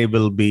 otherwise they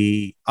will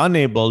be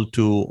unable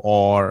to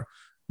or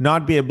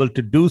not be able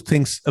to do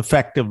things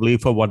effectively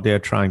for what they're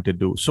trying to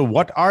do. So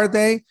what are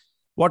they?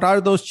 What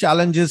are those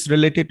challenges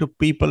related to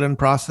people and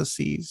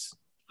processes?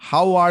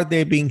 How are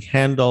they being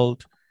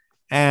handled?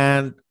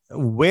 And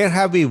where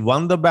have we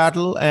won the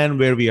battle and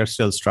where we are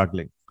still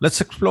struggling?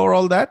 Let's explore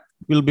all that.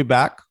 We'll be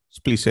back.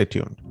 So please stay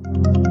tuned.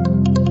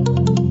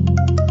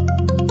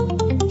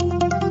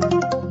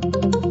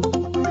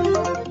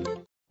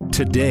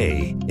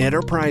 Today,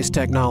 enterprise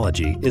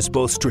technology is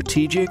both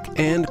strategic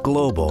and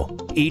global.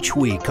 Each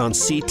week on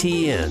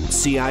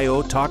CTN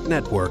CIO Talk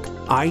Network,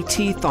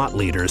 IT thought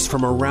leaders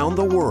from around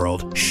the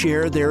world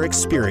share their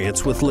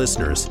experience with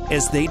listeners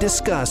as they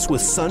discuss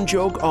with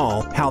Sanjog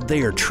Aul how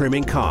they are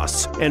trimming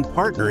costs and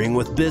partnering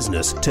with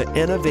business to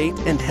innovate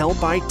and help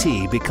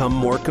IT become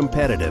more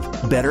competitive,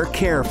 better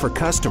care for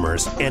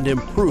customers, and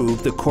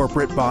improve the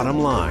corporate bottom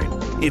line.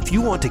 If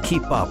you want to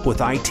keep up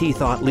with IT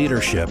thought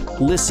leadership,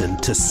 listen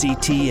to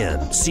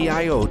CTN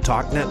CIO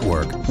Talk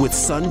Network with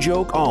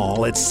Sanjog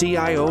Aul at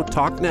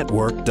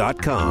CIOTalkNetwork.com.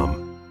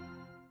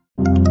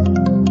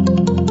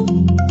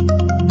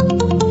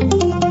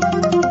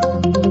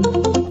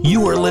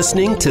 You are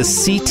listening to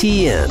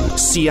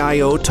CTN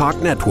CIO Talk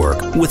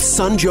Network with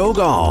Sanjog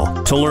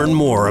Aul. To learn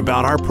more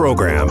about our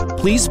program,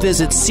 please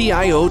visit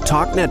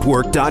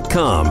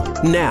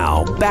CIOTalkNetwork.com.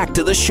 Now, back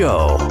to the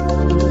show.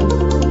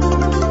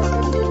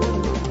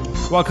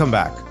 Welcome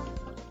back.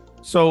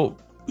 So,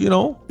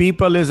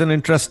 people is an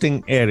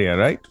interesting area,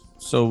 right?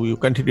 So we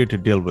continue to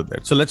deal with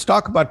it. So let's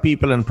talk about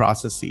people and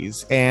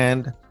processes.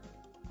 And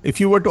if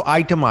you were to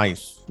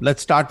itemize,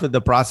 let's start with the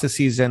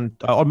processes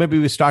or maybe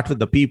we start with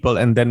the people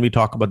and then we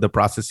talk about the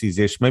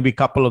processes-ish, maybe a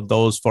couple of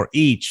those for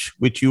each,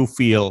 which you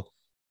feel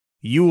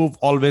you've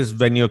always,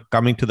 when you're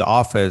coming to the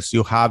office,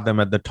 you have them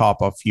at the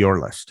top of your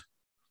list.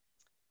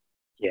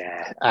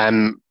 Yeah.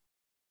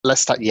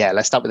 Let's start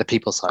with the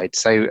people side.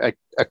 So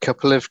a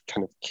couple of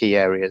kind of key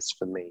areas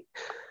for me.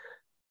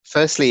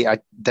 Firstly,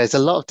 there's a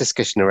lot of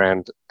discussion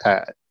around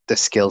the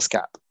skills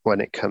gap when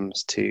it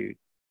comes to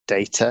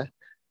data.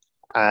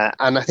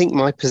 And I think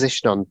my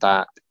position on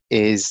that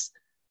is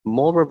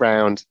more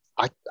around,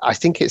 I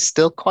think it's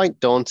still quite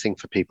daunting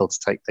for people to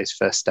take those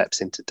first steps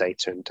into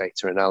data and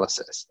data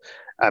analysis.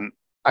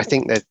 I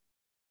think that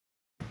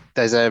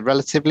there's a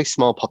relatively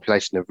small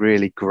population of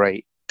really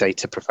great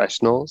data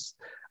professionals,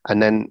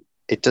 and then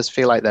it does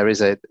feel like there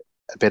is a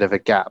bit of a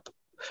gap.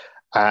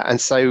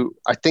 And so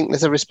I think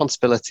there's a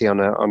responsibility on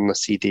the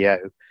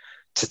CDO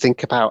to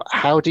think about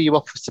how do you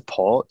offer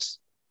support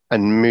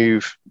and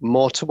move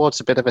more towards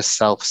a bit of a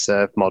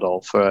self-serve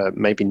model for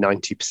maybe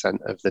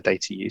 90% of the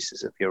data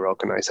uses of your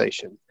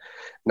organization.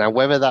 Now,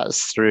 whether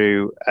that's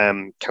through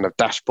kind of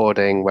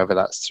dashboarding, whether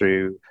that's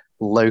through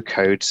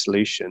low-code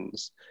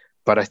solutions,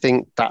 but I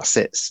think that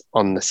sits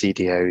on the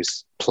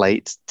CDO's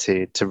plate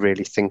to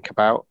really think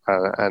about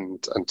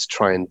and to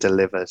try and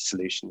deliver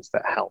solutions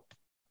that help.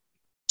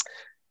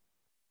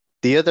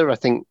 The other, I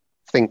think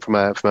from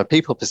a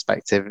people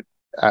perspective,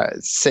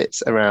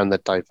 sits around the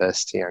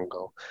diversity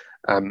angle.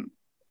 And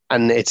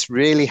it's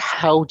really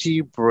how do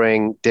you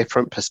bring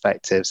different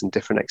perspectives and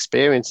different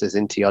experiences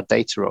into your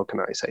data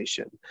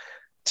organization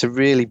to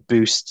really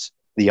boost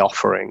the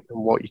offering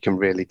and what you can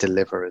really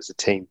deliver as a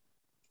team.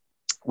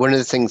 One of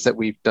the things that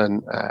we've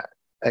done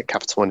at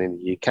Capital One in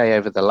the UK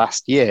over the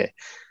last year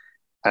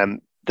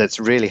that's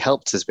really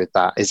helped us with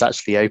that is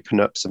actually open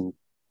up some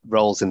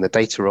roles in the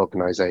data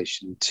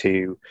organization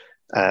to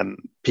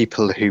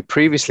people who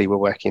previously were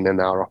working in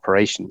our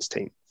operations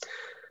team.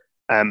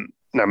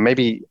 Now,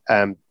 maybe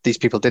these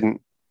people didn't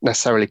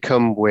necessarily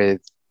come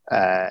with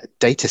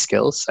data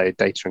skills, so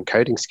data and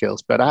coding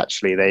skills, but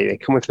actually they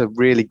come with a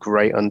really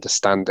great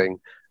understanding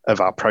of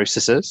our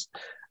processes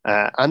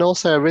and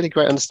also a really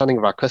great understanding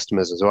of our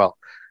customers as well.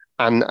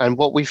 And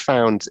what we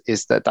found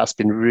is that that's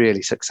been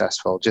really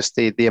successful. Just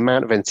the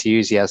amount of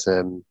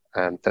enthusiasm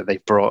that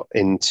they've brought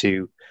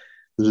into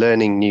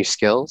learning new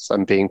skills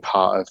and being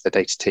part of the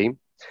data team,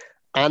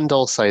 and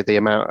also the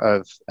amount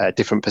of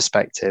different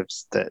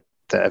perspectives that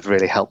have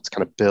really helped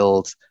kind of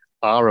build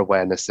our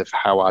awareness of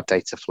how our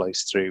data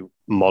flows through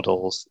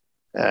models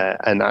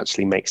and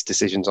actually makes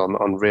decisions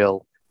on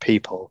real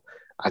people,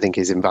 I think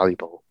is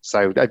invaluable.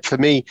 So for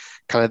me,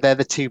 kind of they're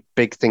the two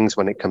big things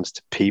when it comes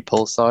to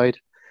people side.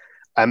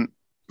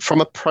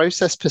 From a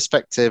process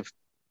perspective,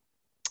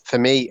 for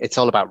me, it's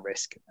all about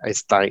risk.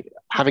 It's like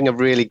having a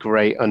really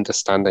great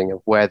understanding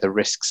of where the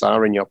risks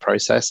are in your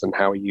process and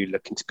how are you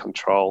looking to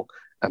control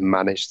and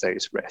manage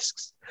those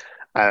risks.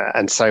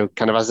 And so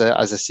kind of as a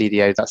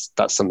CDO,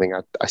 that's something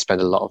I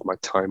spend a lot of my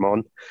time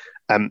on.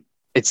 I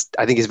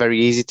think it's very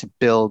easy to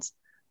build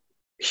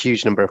a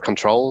huge number of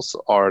controls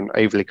or an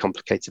overly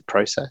complicated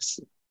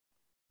process.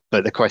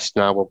 But the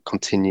question I will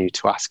continue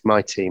to ask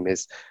my team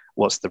is,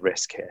 what's the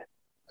risk here?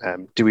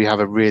 Do we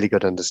have a really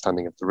good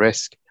understanding of the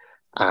risk?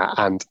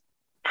 And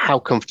how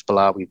comfortable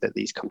are we that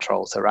these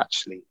controls are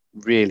actually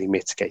really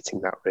mitigating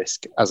that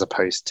risk as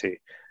opposed to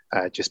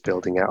just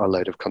building out a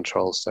load of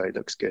controls so it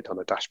looks good on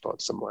a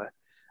dashboard somewhere?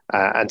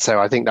 And so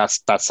I think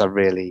that's a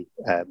really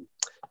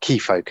key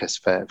focus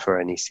for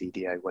any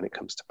CDO when it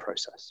comes to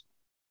process.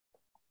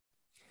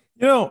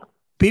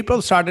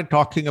 People started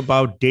talking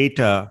about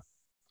data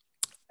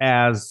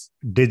as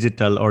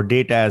digital or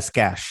data as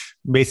cash.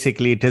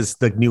 Basically, it is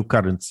the new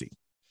currency.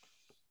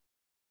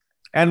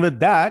 And with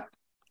that,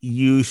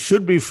 you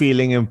should be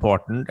feeling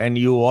important, and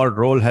your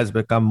role has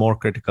become more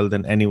critical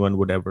than anyone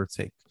would ever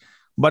think.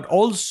 But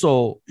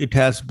also, it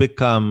has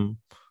become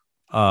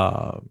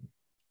a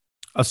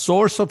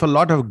source of a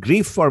lot of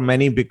grief for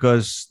many,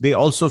 because they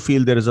also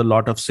feel there is a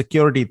lot of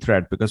security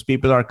threat because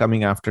people are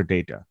coming after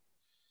data.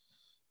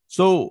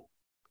 So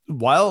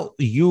while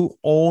you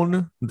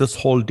own this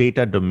whole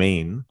data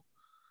domain,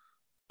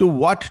 to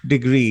what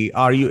degree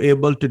are you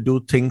able to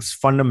do things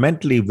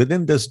fundamentally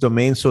within this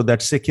domain so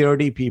that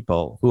security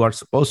people who are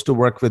supposed to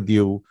work with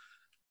you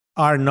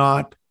are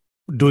not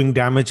doing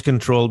damage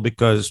control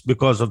because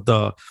of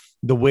the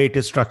way it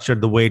is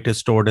structured, the way it is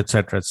stored, et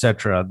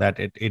cetera, that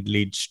it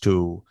leads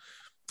to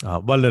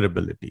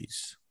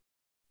vulnerabilities?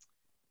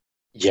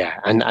 Yeah,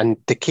 and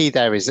the key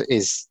there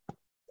is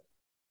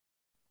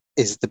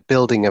the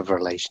building of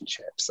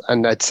relationships.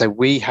 And I'd say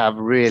we have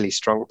really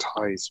strong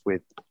ties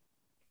with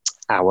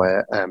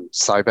our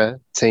cyber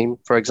team,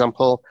 for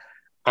example,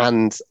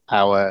 and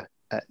our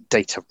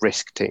data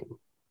risk team.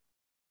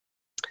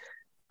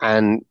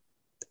 And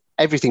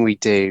everything we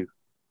do,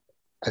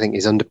 I think,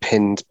 is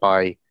underpinned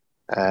by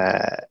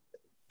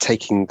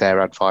taking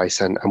their advice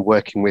and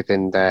working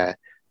within their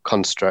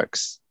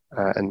constructs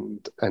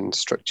and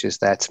structures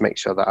there to make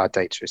sure that our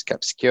data is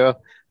kept secure.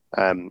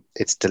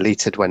 It's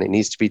deleted when it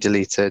needs to be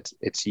deleted.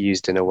 It's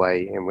used in a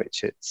way in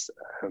which it's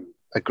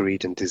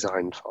agreed and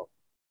designed for.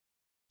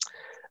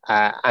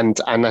 And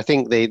I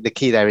think the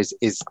key there is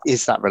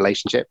that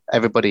relationship.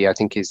 Everybody, I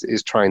think,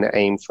 is trying to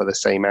aim for the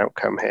same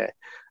outcome here,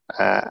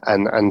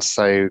 and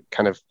so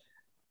kind of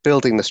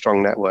building the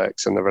strong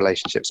networks and the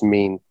relationships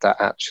mean that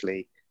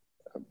actually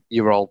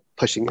you're all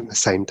pushing in the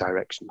same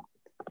direction.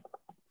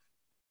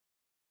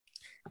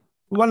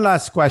 One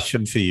last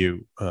question for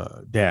you,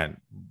 Dan.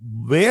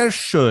 Where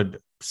should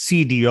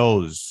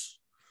CDOs,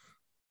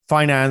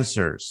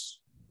 financiers,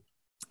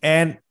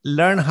 and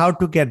learn how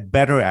to get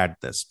better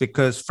at this?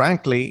 Because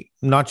frankly,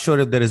 not sure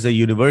if there is a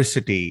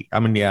university.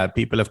 I mean, yeah,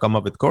 people have come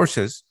up with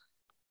courses,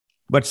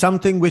 but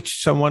something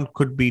which someone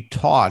could be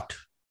taught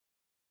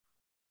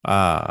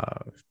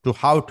to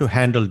how to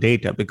handle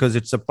data, because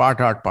it's a part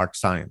art, part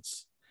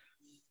science.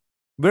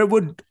 Where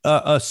would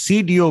a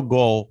CDO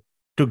go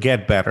to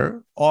get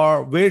better?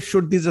 Or where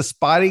should these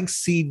aspiring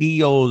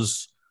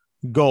CDOs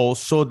go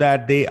so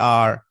that they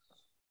are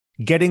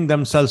getting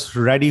themselves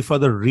ready for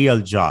the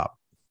real job?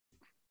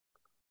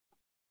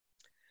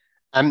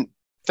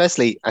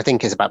 Firstly, I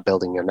think it's about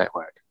building your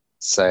network.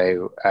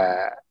 So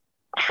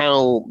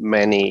how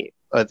many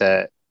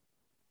other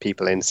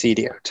people in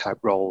CDO type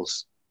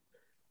roles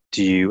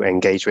do you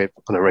engage with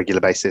on a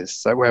regular basis?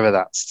 So whether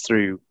that's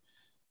through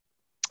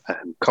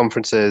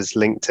conferences,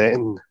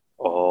 LinkedIn,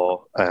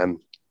 or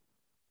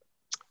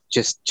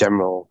just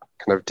general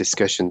kind of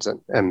discussions and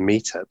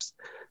meetups.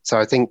 So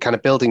I think kind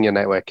of building your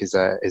network is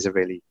a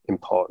really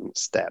important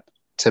step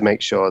to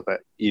make sure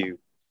that you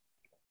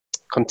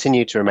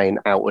continue to remain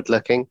outward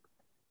looking,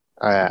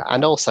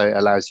 and also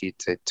allows you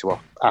to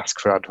ask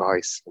for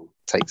advice and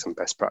take some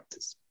best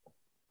practice.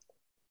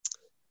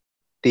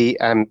 The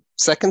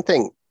second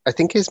thing, I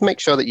think, is make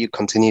sure that you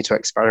continue to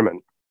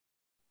experiment.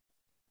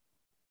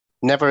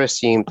 Never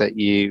assume that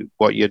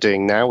what you're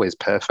doing now is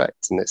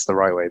perfect and it's the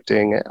right way of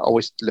doing it.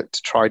 Always look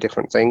to try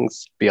different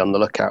things, be on the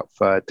lookout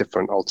for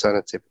different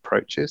alternative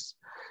approaches,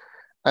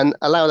 and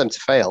allow them to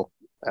fail.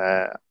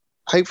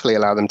 Hopefully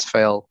allow them to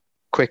fail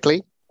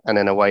quickly and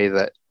in a way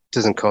that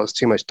doesn't cause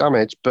too much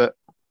damage, but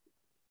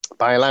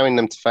by allowing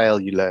them to fail,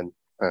 you learn.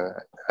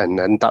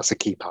 And that's a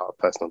key part of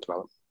personal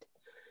development.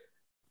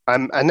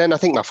 And then I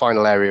think my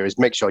final area is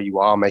make sure you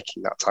are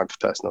making that time for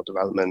personal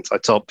development. I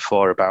talked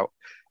before about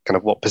kind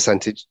of what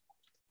percentage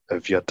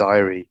of your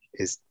diary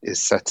is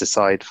set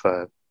aside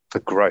for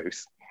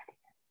growth.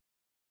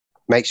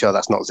 Make sure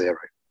that's not zero.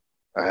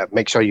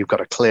 Make sure you've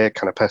got a clear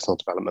kind of personal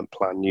development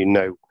plan. You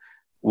know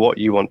what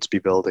you want to be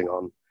building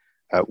on,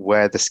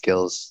 where the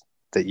skills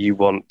that you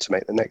want to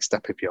make the next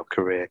step of your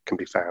career can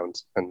be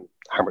found, and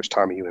how much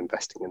time are you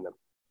investing in them.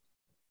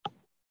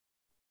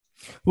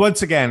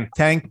 Once again,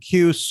 thank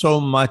you so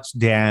much,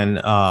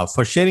 Dan,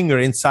 for sharing your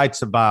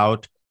insights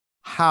about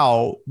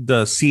how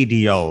the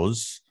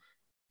CDOs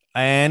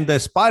and the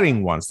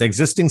aspiring ones, the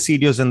existing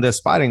CDOs and the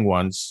aspiring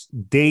ones,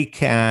 they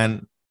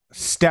can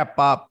step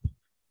up,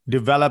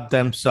 develop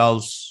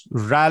themselves,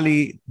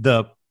 rally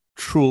the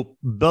troop,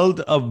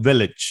 build a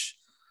village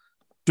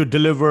to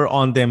deliver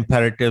on the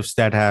imperatives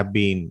that have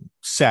been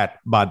set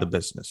by the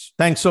business.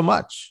 Thanks so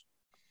much.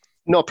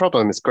 No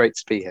problem. It's great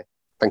to be here.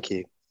 Thank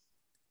you.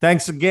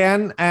 Thanks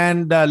again.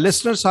 And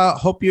listeners, I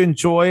hope you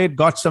enjoyed,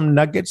 got some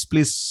nuggets.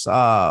 Please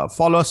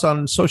follow us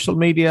on social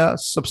media,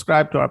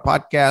 subscribe to our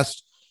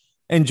podcast,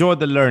 enjoy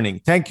the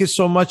learning. Thank you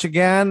so much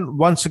again.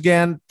 Once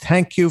again,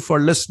 thank you for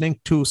listening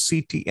to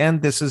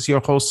CTN. This is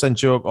your host,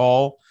 Sanjog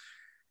Aul.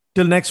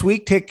 Till next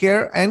week, take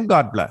care and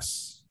God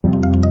bless.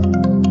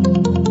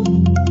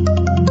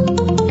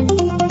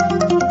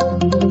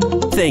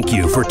 Thank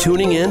you for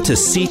tuning in to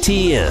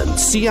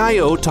CTN,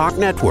 CIO Talk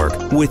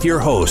Network, with your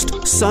host,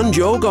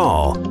 Sanjog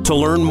Aul. To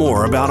learn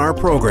more about our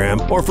program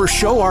or for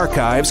show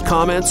archives,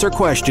 comments, or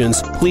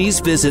questions, please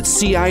visit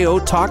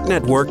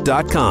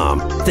CIOTalkNetwork.com.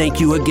 Thank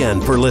you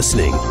again for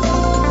listening.